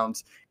early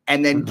rounds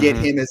and then get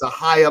him as a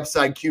high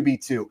upside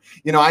QB2.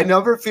 I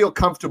never feel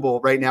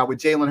comfortable right now with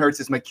Jalen Hurts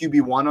as my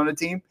QB1 on a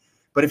team.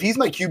 But if he's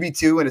my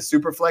QB2 in a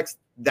super flex,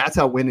 that's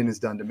how winning is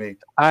done to me.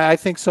 I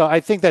think so. I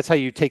think that's how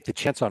you take the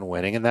chance on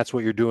winning, and that's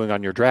what you're doing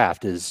on your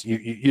draft. Is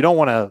you don't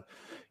want to,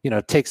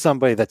 take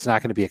somebody that's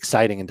not going to be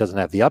exciting and doesn't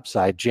have the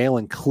upside.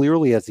 Jalen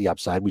clearly has the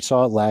upside. We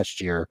saw it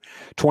last year,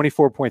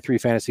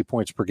 24.3 fantasy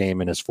points per game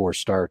in his 4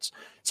 starts.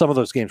 Some of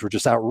those games were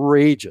just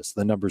outrageous,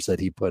 the numbers that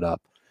he put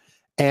up.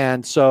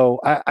 And so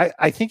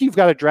I think you've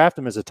got to draft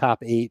him as a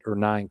top 8 or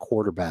 9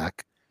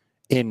 quarterback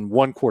in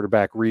one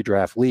quarterback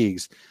redraft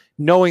leagues,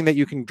 knowing that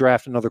you can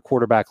draft another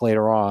quarterback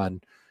later on.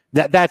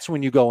 That's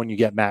when you go and you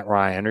get Matt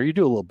Ryan, or you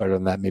do a little better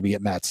than that, maybe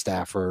get Matt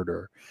Stafford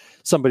or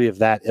somebody of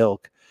that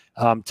ilk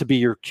to be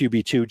your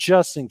QB2,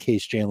 just in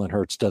case Jalen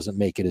Hurts doesn't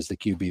make it as the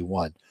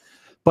QB1.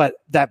 But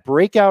that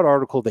breakout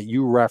article that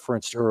you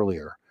referenced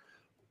earlier,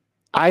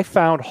 I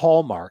found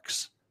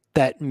hallmarks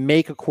that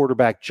make a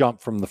quarterback jump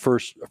from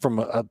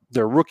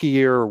their rookie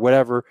year or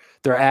whatever,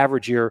 their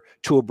average year,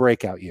 to a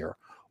breakout year.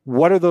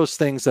 What are those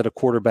things that a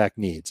quarterback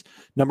needs?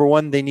 Number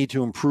one, they need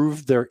to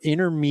improve their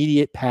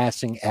intermediate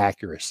passing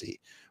accuracy.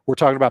 We're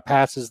talking about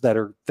passes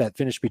that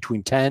finish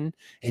between 10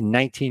 and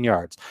 19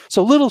 yards.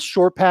 So little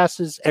short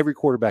passes, every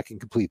quarterback can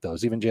complete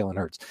those, even Jalen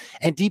Hurts.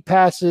 And deep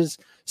passes,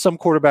 some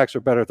quarterbacks are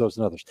better at those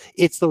than others.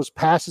 It's those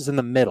passes in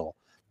the middle.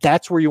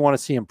 That's where you want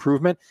to see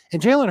improvement.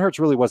 And Jalen Hurts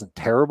really wasn't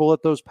terrible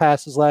at those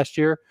passes last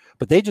year,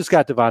 but they just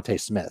got Devontae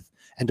Smith.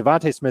 And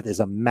Devontae Smith is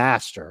a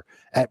master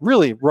at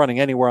really running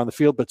anywhere on the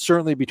field, but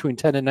certainly between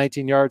 10 and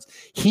 19 yards.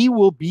 He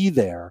will be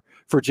there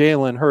for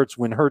Jalen Hurts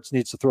when Hurts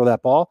needs to throw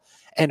that ball.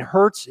 And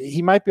Hurts,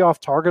 he might be off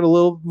target a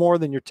little more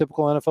than your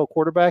typical NFL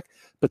quarterback,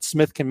 but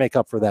Smith can make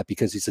up for that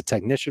because he's a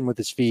technician with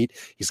his feet.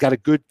 He's got a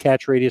good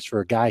catch radius for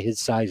a guy his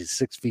size. He's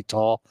 6 feet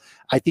tall.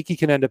 I think he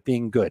can end up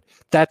being good.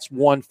 That's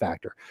one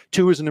factor.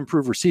 2 is an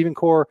improved receiving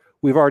core.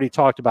 We've already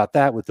talked about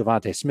that with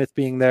Devontae Smith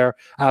being there.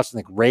 I also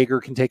think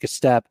Rager can take a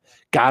step.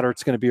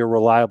 Goddard's going to be a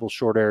reliable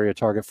short area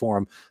target for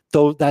him,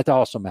 though that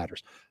also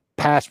matters.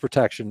 Pass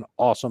protection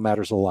also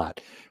matters a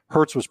lot.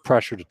 Hurts was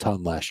pressured a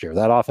ton last year.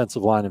 That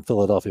offensive line in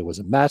Philadelphia was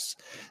a mess.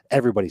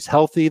 Everybody's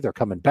healthy. They're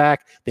coming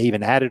back. They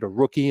even added a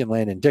rookie in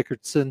Landon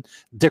Dickerson.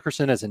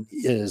 Dickerson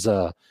is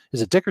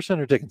it Dickerson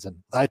or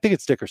Dickinson? I think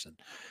it's Dickerson.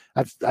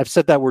 I've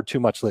said that word too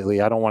much lately.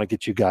 I don't want to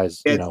get you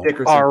guys,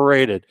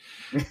 R-rated.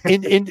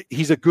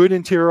 He's a good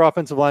interior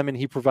offensive lineman.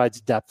 He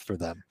provides depth for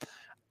them.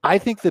 I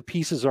think the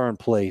pieces are in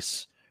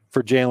place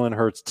for Jalen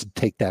Hurts to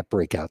take that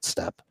breakout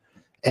step.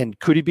 And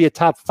could he be a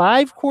top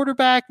 5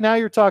 quarterback? Now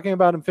you're talking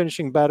about him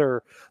finishing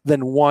better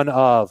than one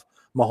of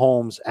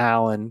Mahomes,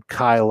 Allen,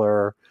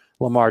 Kyler,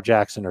 Lamar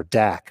Jackson, or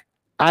Dak.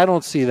 I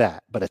don't see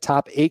that. But a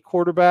top 8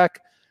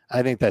 quarterback,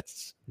 I think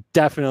that's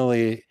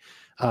definitely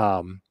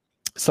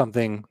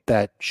something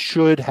that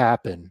should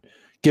happen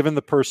given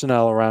the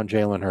personnel around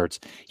Jalen Hurts.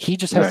 He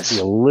just has to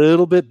be a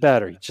little bit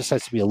better. He just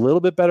has to be a little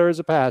bit better as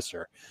a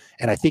passer.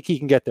 And I think he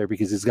can get there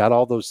because he's got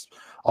all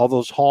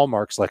those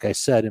hallmarks, like I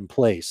said, in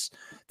place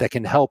that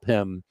can help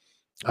him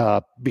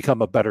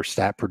become a better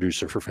stat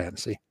producer for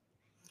fantasy.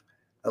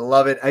 I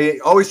love it. I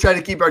always try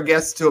to keep our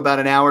guests to about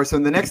an hour. So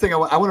the next thing I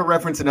want to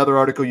reference another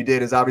article you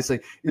did is obviously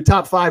your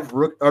top 5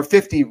 or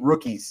 50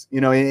 rookies,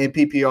 in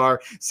PPR.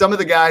 Some of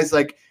the guys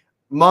like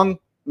Mung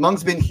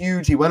Mung's been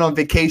huge. He went on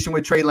vacation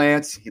with Trey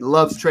Lance. He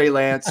loves Trey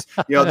Lance.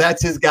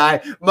 That's his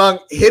guy. Mung,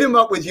 hit him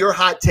up with your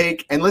hot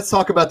take, and let's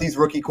talk about these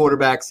rookie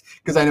quarterbacks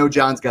because I know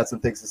John's got some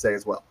things to say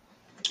as well.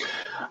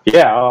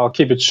 Yeah, I'll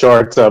keep it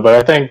short, but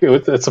I think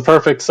it's a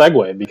perfect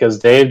segue because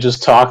Dave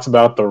just talked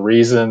about the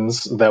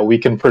reasons that we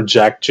can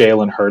project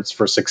Jalen Hurts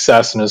for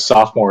success in his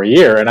sophomore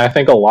year, and I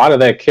think a lot of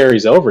that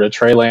carries over to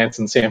Trey Lance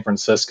in San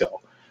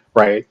Francisco,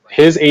 right?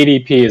 His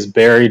ADP is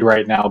buried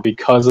right now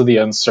because of the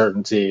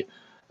uncertainty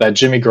that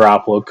Jimmy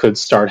Garoppolo could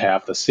start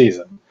half the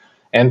season.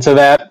 And to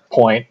that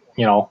point,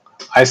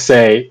 I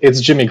say it's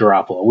Jimmy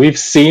Garoppolo. We've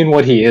seen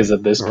what he is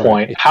at this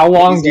point. How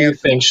long do you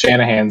think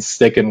Shanahan's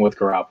sticking with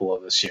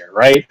Garoppolo this year,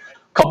 right?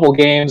 Couple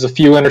games, a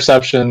few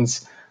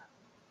interceptions.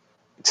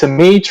 To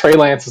me, Trey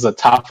Lance is a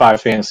top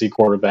 5 fantasy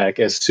quarterback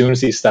as soon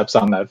as he steps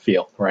on that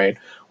field, right?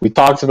 We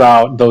talked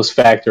about those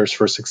factors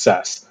for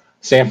success.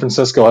 San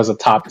Francisco has a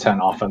top 10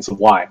 offensive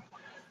line,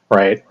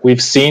 right?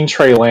 We've seen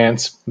Trey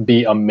Lance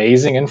be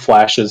amazing in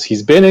flashes.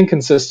 He's been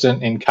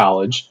inconsistent in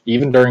college,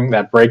 even during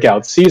that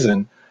breakout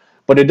season,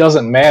 but it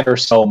doesn't matter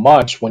so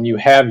much when you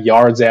have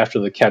yards after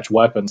the catch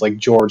weapons like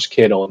George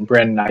Kittle and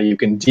Brandon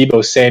Ayuk and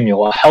Deebo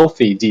Samuel, a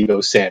healthy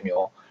Deebo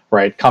Samuel,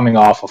 right, coming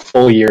off a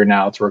full year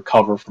now to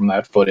recover from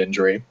that foot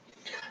injury.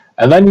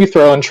 And then you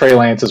throw in Trey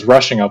Lance's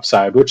rushing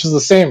upside, which is the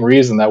same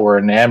reason that we're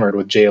enamored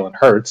with Jalen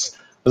Hurts.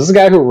 This is a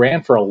guy who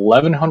ran for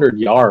 1,100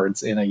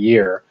 yards in a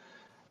year.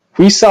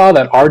 We saw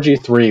that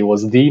RG3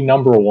 was the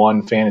number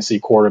 1 fantasy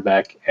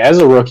quarterback as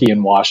a rookie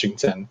in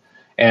Washington.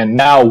 And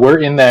now we're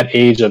in that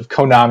age of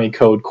Konami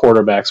code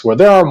quarterbacks where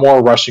there are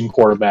more rushing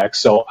quarterbacks.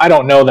 So I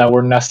don't know that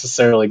we're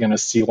necessarily going to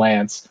see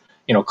Lance,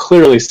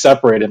 clearly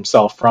separate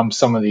himself from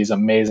some of these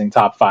amazing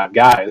top 5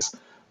 guys.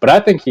 But I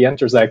think he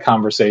enters that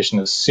conversation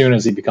as soon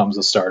as he becomes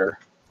a starter.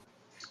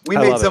 We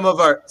made some of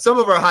our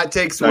hot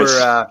takes were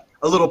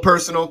a little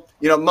personal.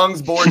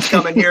 Mung's board's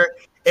coming here.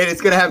 And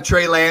it's going to have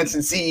Trey Lance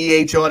and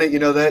CEH on it.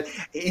 That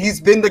he's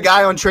been the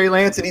guy on Trey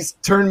Lance, and he's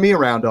turned me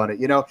around on it.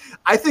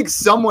 I think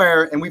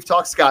somewhere, and we've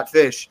talked Scott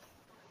Fish,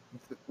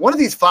 one of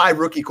these 5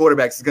 rookie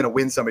quarterbacks is going to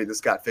win somebody the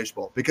Scott Fish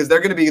Bowl because they're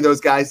going to be those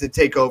guys that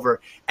take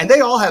over, and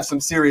they all have some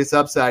serious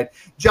upside.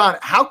 John,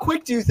 how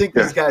quick do you think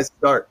these guys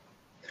start?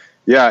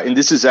 Yeah, and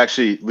this is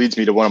actually leads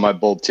me to one of my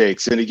bold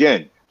takes. And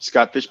again,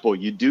 Scott Fish Bowl,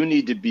 you do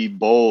need to be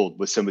bold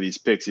with some of these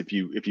picks if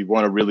you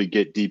want to really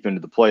get deep into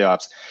the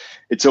playoffs.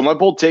 And so my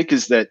bold take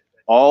is that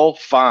all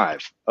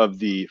 5 of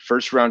the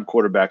first-round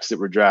quarterbacks that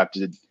were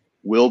drafted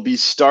will be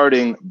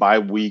starting by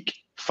week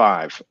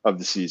 5 of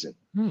the season.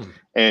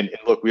 And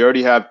look, we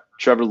already have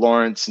Trevor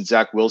Lawrence and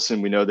Zach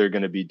Wilson. We know they're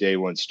going to be day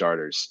 1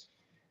 starters.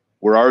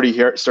 We're already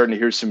starting to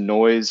hear some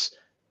noise,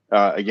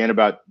 again,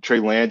 about Trey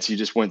Lance. You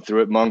just went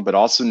through it, Mung, but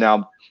also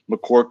now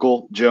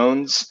McCorkle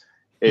Jones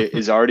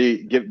is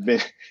already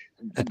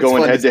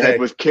going head-to-head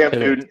with Cam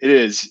Newton. It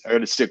is. I'm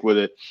going to stick with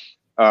it.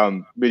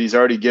 But he's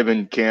already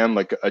given Cam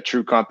like a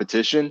true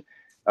competition.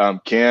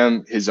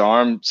 Cam, his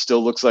arm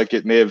still looks like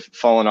it may have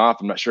fallen off.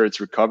 I'm not sure it's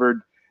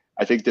recovered.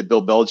 I think that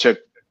Bill Belichick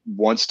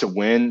wants to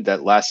win.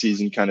 That last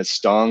season kind of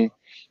stung.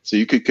 So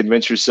you could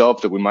convince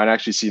yourself that we might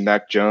actually see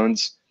Mac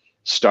Jones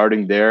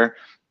starting there.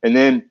 And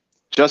then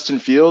Justin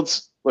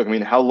Fields, look,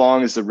 how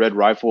long is the Red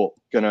Rifle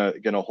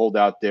gonna hold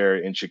out there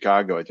in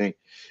Chicago? I think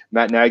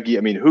Matt Nagy,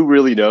 who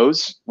really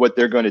knows what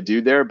they're going to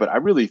do there? But I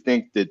really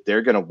think that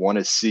they're going to want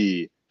to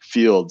see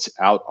Fields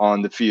out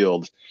on the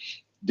field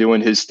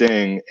doing his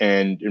thing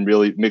and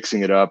really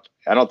mixing it up.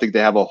 I don't think they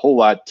have a whole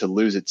lot to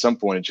lose at some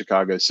point in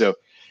Chicago. So,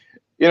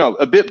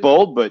 a bit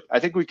bold, but I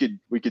think we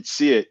could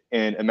see it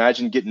and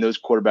imagine getting those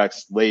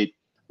quarterbacks late,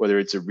 whether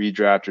it's a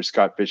redraft or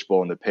Scott Fish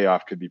Bowl, and the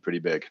payoff could be pretty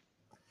big.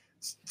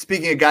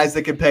 Speaking of guys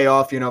that can pay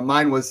off,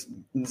 mine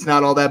it's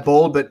not all that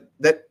bold, but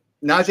that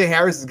Najee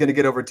Harris is going to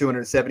get over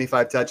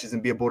 275 touches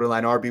and be a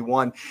borderline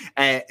RB1.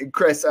 And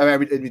Chris,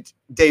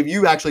 Dave,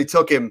 you actually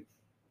took him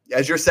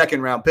as your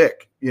 2nd-round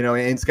pick,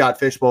 in Scott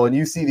Fish Bowl, and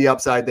you see the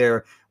upside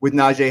there with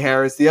Najee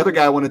Harris. The other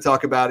guy I want to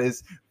talk about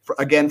is,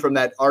 again, from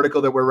that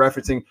article that we're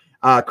referencing,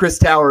 Chris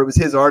Tower, it was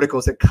his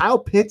article, said Kyle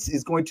Pitts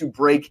is going to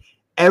break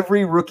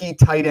every rookie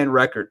tight end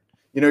record.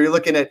 You're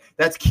looking at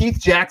that's Keith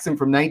Jackson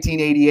from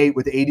 1988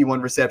 with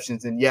 81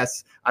 receptions. And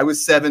yes, I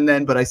was 7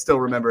 then, but I still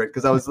remember it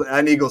because I was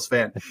an Eagles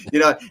fan.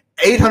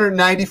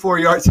 894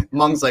 yards.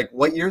 Mung's like,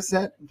 what year is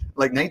that?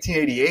 Like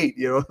 1988,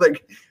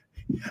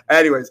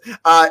 Anyways,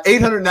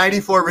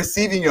 894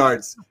 receiving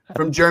yards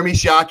from Jeremy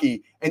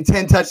Shockey and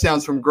 10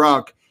 touchdowns from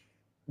Gronk.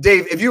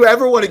 Dave, if you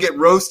ever want to get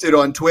roasted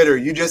on Twitter,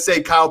 you just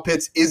say Kyle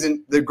Pitts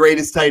isn't the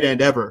greatest tight end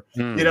ever.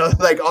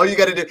 All you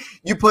got to do,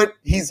 you put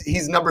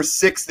he's number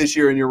 6 this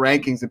year in your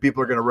rankings, and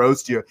people are going to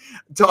roast you.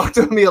 Talk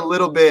to me a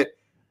little bit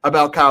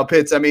about Kyle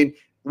Pitts.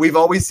 We've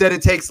always said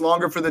it takes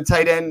longer for the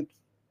tight end,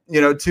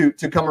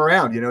 to come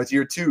around. It's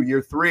year 2,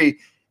 year 3.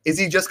 Is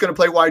he just going to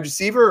play wide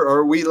receiver, or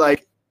are we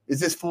is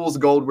this fool's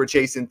gold we're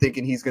chasing,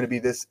 thinking he's going to be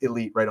this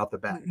elite right off the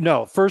bat?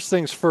 No, first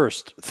things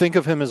first, think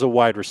of him as a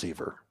wide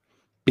receiver.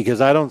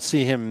 Because I don't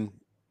see him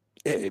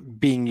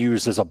being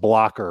used as a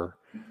blocker,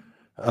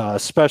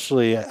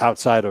 especially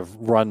outside of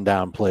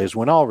rundown plays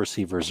when all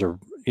receivers are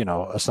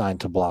assigned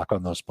to block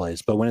on those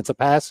plays. But when it's a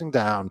passing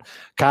down,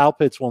 Kyle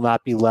Pitts will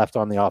not be left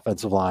on the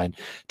offensive line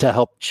to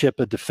help chip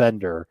a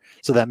defender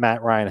so that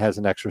Matt Ryan has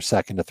an extra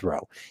second to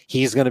throw.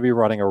 He's going to be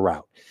running a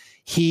route.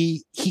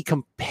 He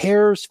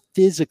compares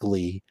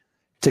physically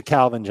to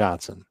Calvin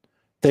Johnson.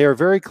 They are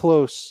very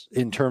close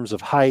in terms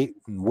of height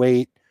and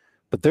weight,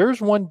 but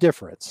there's one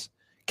difference.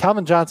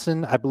 Calvin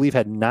Johnson, I believe,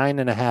 had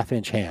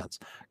 9.5-inch hands.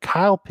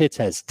 Kyle Pitts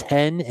has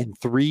 10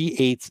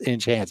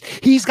 3/8-inch hands.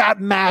 He's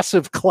got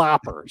massive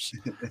cloppers.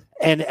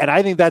 and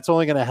I think that's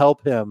only going to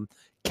help him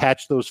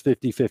catch those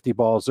 50-50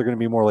 balls. They're going to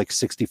be more like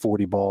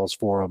 60-40 balls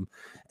for him.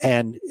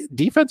 And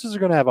defenses are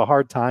going to have a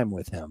hard time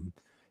with him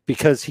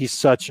because he's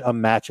such a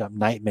matchup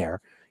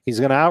nightmare. He's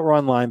going to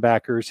outrun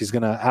linebackers. He's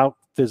going to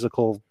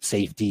out-physical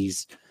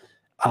safeties.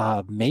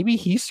 Maybe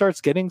he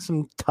starts getting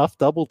some tough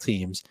double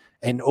teams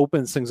and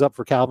opens things up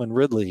for Calvin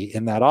Ridley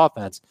in that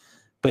offense.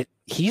 But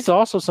he's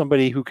also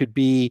somebody who could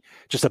be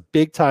just a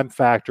big-time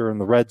factor in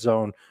the red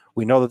zone.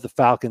 We know that the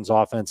Falcons'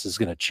 offense is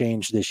going to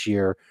change this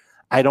year.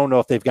 I don't know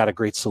if they've got a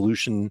great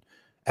solution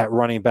at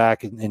running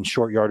back in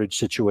short yardage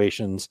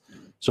situations.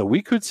 So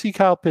we could see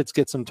Kyle Pitts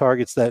get some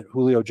targets that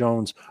Julio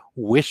Jones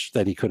wished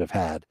that he could have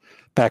had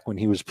back when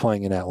he was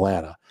playing in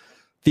Atlanta.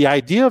 The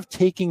idea of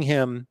taking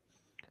him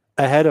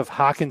ahead of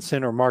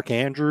Hockenson or Mark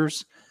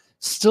Andrews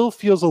still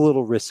feels a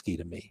little risky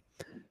to me.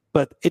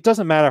 But it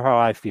doesn't matter how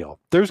I feel.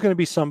 There's going to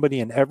be somebody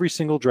in every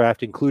single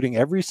draft, including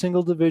every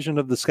single division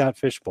of the Scott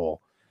Fish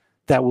Bowl,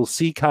 that will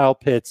see Kyle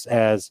Pitts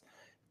as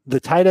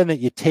the tight end that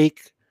you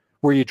take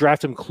where you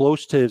draft him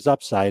close to his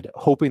upside,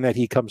 hoping that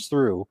he comes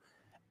through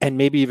and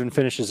maybe even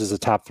finishes as a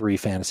top 3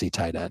 fantasy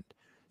tight end.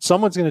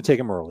 Someone's going to take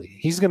him early.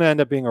 He's going to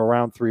end up being a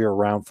round 3 or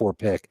round 4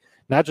 pick,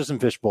 not just in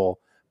Fish Bowl,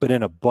 but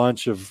in a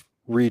bunch of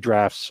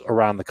redrafts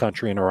around the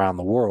country and around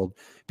the world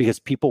because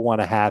people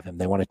want to have him.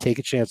 They want to take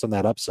a chance on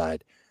that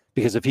upside.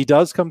 Because if he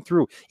does come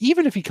through,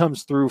 even if he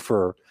comes through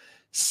for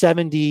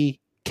 70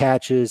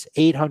 catches,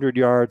 800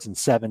 yards, and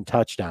 7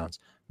 touchdowns,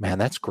 man,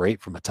 that's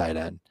great from a tight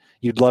end.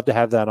 You'd love to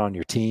have that on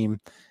your team,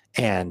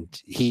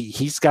 and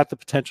he's got the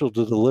potential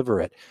to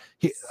deliver it.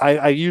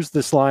 I used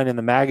this line in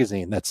the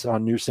magazine that's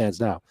on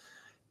newsstands now.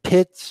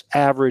 Pitts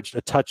averaged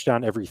a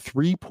touchdown every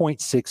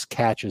 3.6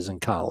 catches in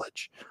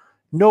college.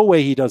 No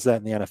way he does that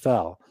in the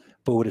NFL,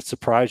 but would it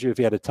surprise you if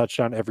he had a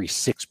touchdown every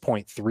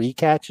 6.3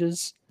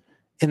 catches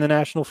in the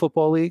National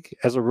Football League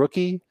as a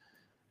rookie?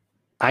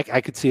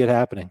 I could see it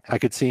happening. I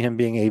could see him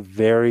being a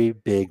very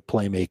big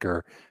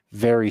playmaker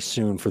very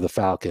soon for the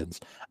Falcons.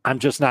 I'm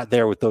just not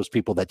there with those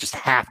people that just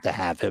have to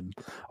have him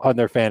on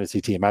their fantasy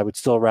team. I would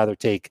still rather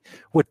take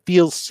what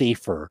feels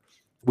safer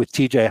with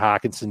TJ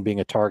Hockenson being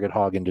a target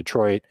hog in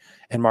Detroit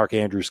and Mark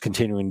Andrews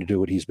continuing to do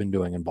what he's been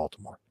doing in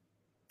Baltimore.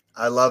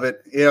 I love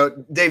it.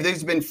 Dave, this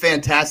has been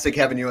fantastic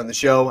having you on the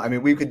show. I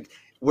mean, we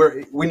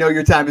know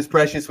your time is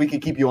precious. We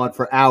could keep you on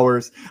for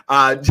hours.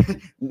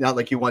 Not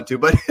like you want to,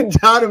 but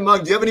John and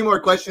Mug, do you have any more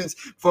questions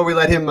before we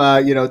let him,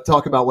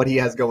 talk about what he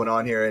has going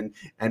on here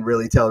and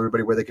really tell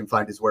everybody where they can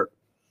find his work?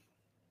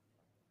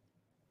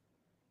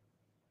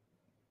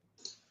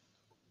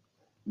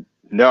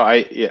 No,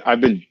 I've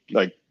been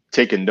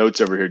taking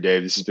notes over here,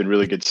 Dave. This has been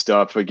really good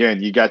stuff.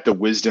 Again, you got the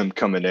wisdom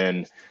coming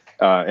in,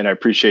 and I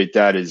appreciate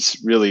that.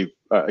 Is really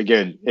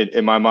again,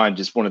 in my mind,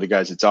 just one of the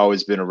guys that's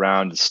always been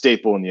around, a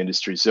staple in the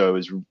industry. So it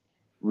was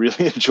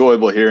really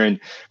enjoyable hearing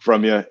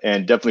from you,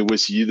 and definitely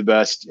wish you the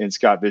best in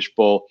Scott Fish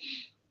Bowl.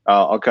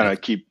 I'll kind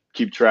of keep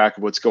track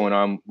of what's going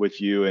on with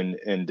you,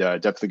 and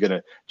definitely going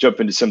to jump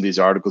into some of these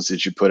articles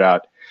that you put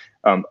out.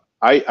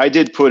 I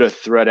did put a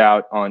thread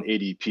out on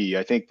ADP.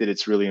 I think that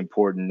it's really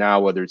important now,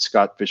 whether it's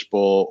Scott Fish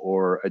Bowl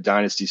or a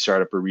dynasty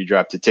startup or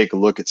redraft, to take a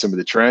look at some of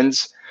the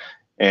trends.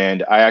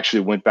 And I actually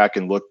went back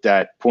and looked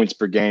at points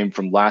per game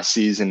from last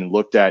season and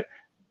looked at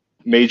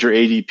major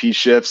ADP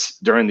shifts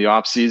during the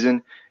off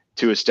season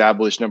to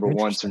establish, number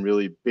one, some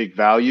really big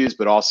values,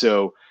 but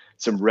also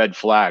some red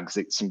flags,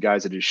 some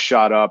guys that have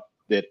shot up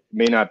that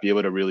may not be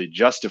able to really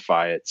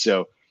justify it.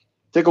 So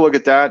take a look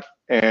at that.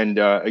 And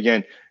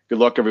again, good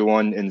luck,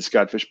 everyone, in the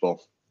Scott Fish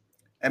Bowl.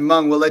 And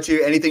Mung, we'll let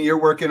you, anything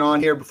you're working on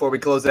here before we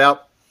close it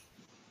out?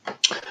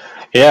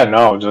 Yeah,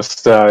 no,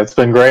 just it's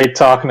been great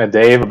talking to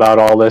Dave about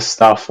all this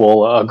stuff.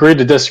 We'll agree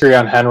to disagree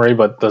on Henry,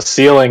 but the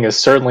ceiling is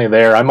certainly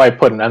there. I might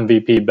put an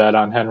MVP bet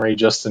on Henry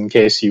just in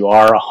case you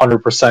are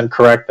 100%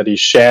 correct that he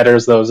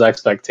shatters those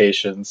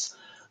expectations.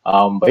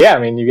 But yeah, I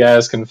mean, you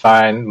guys can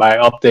find my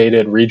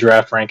updated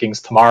redraft rankings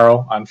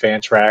tomorrow on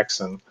Fantrax,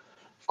 and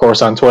of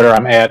course on Twitter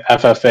I'm at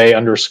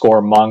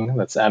FFA_Mung.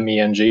 That's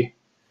MENG.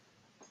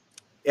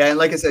 Yeah, and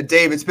like I said,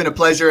 Dave, it's been a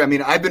pleasure. I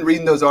mean, I've been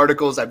reading those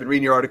articles. I've been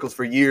reading your articles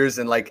for years,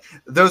 and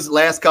those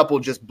last couple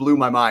just blew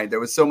my mind. There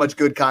was so much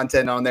good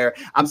content on there.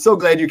 I'm so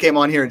glad you came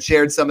on here and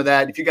shared some of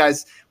that. If you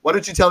guys, why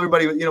don't you tell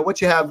everybody,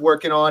 what you have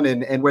working on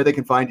and where they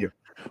can find you?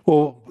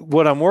 Well,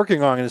 what I'm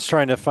working on is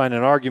trying to find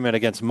an argument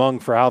against Mung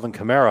for Alvin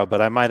Kamara,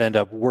 but I might end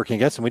up working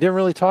against him. We didn't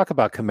really talk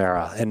about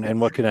Kamara and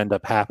what could end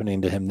up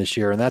happening to him this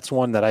year, and that's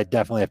one that I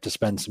definitely have to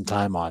spend some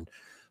time on.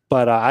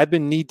 But I've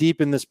been knee-deep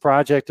in this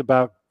project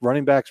about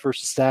running backs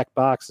versus stack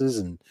boxes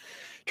and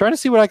trying to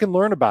see what I can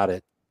learn about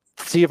it.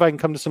 see if I can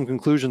come to some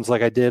conclusions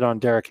like I did on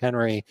Derrick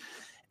Henry,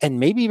 and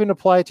maybe even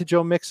apply it to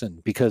Joe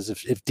Mixon, because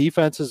if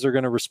defenses are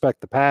going to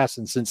respect the pass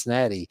in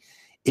Cincinnati,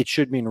 it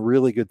should mean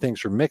really good things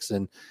for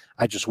Mixon.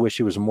 I just wish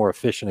he was more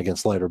efficient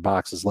against lighter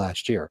boxes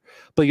last year.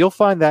 But you'll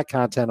find that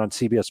content on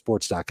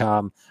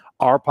CBSSports.com.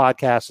 Our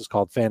podcast is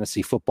called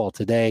Fantasy Football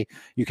Today.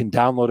 You can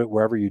download it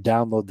wherever you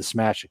download the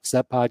Smash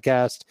Accept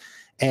podcast.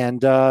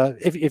 And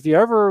if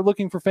you're ever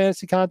looking for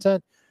fantasy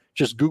content,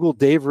 just Google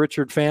Dave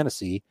Richard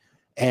Fantasy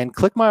and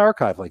click my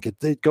archive link.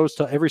 It goes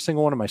to every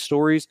single one of my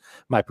stories.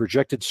 My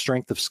projected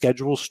strength of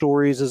schedule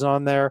stories is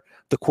on there.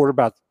 The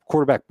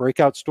quarterback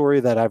breakout story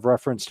that I've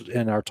referenced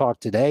in our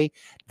talk today,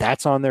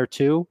 that's on there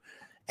too.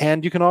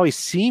 And you can always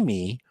see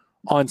me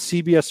on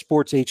CBS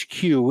Sports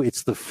HQ.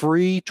 It's the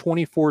free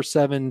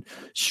 24/7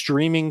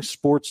 streaming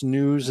sports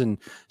news and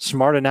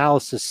smart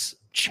analysis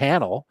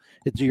channel.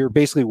 You're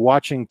basically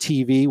watching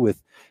TV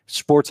with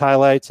sports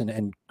highlights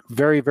and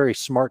very, very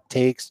smart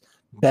takes,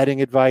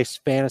 betting advice,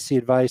 fantasy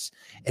advice,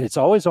 and it's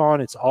always on.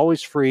 It's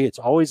always free. It's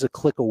always a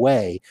click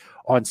away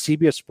on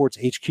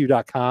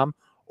CBSSportsHQ.com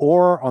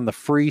or on the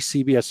free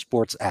CBS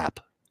Sports app.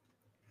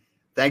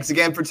 Thanks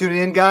again for tuning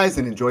in, guys,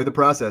 and enjoy the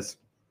process.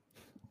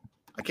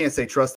 I can't say trust